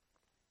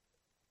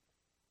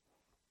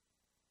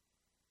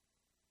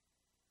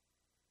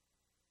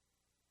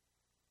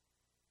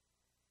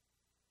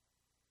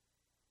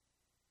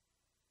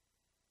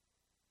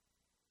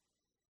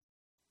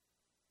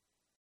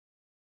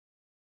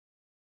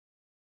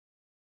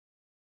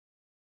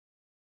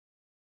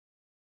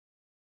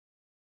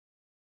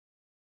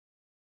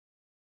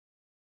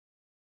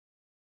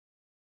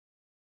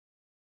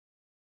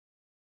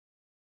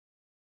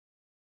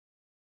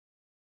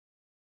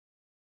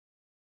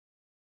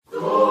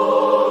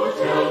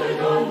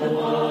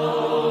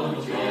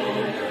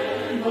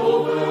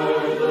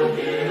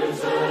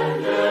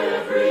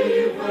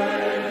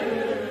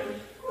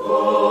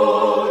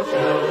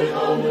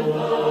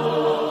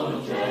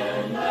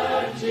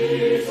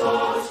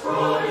 Jesus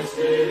Christ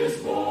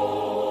is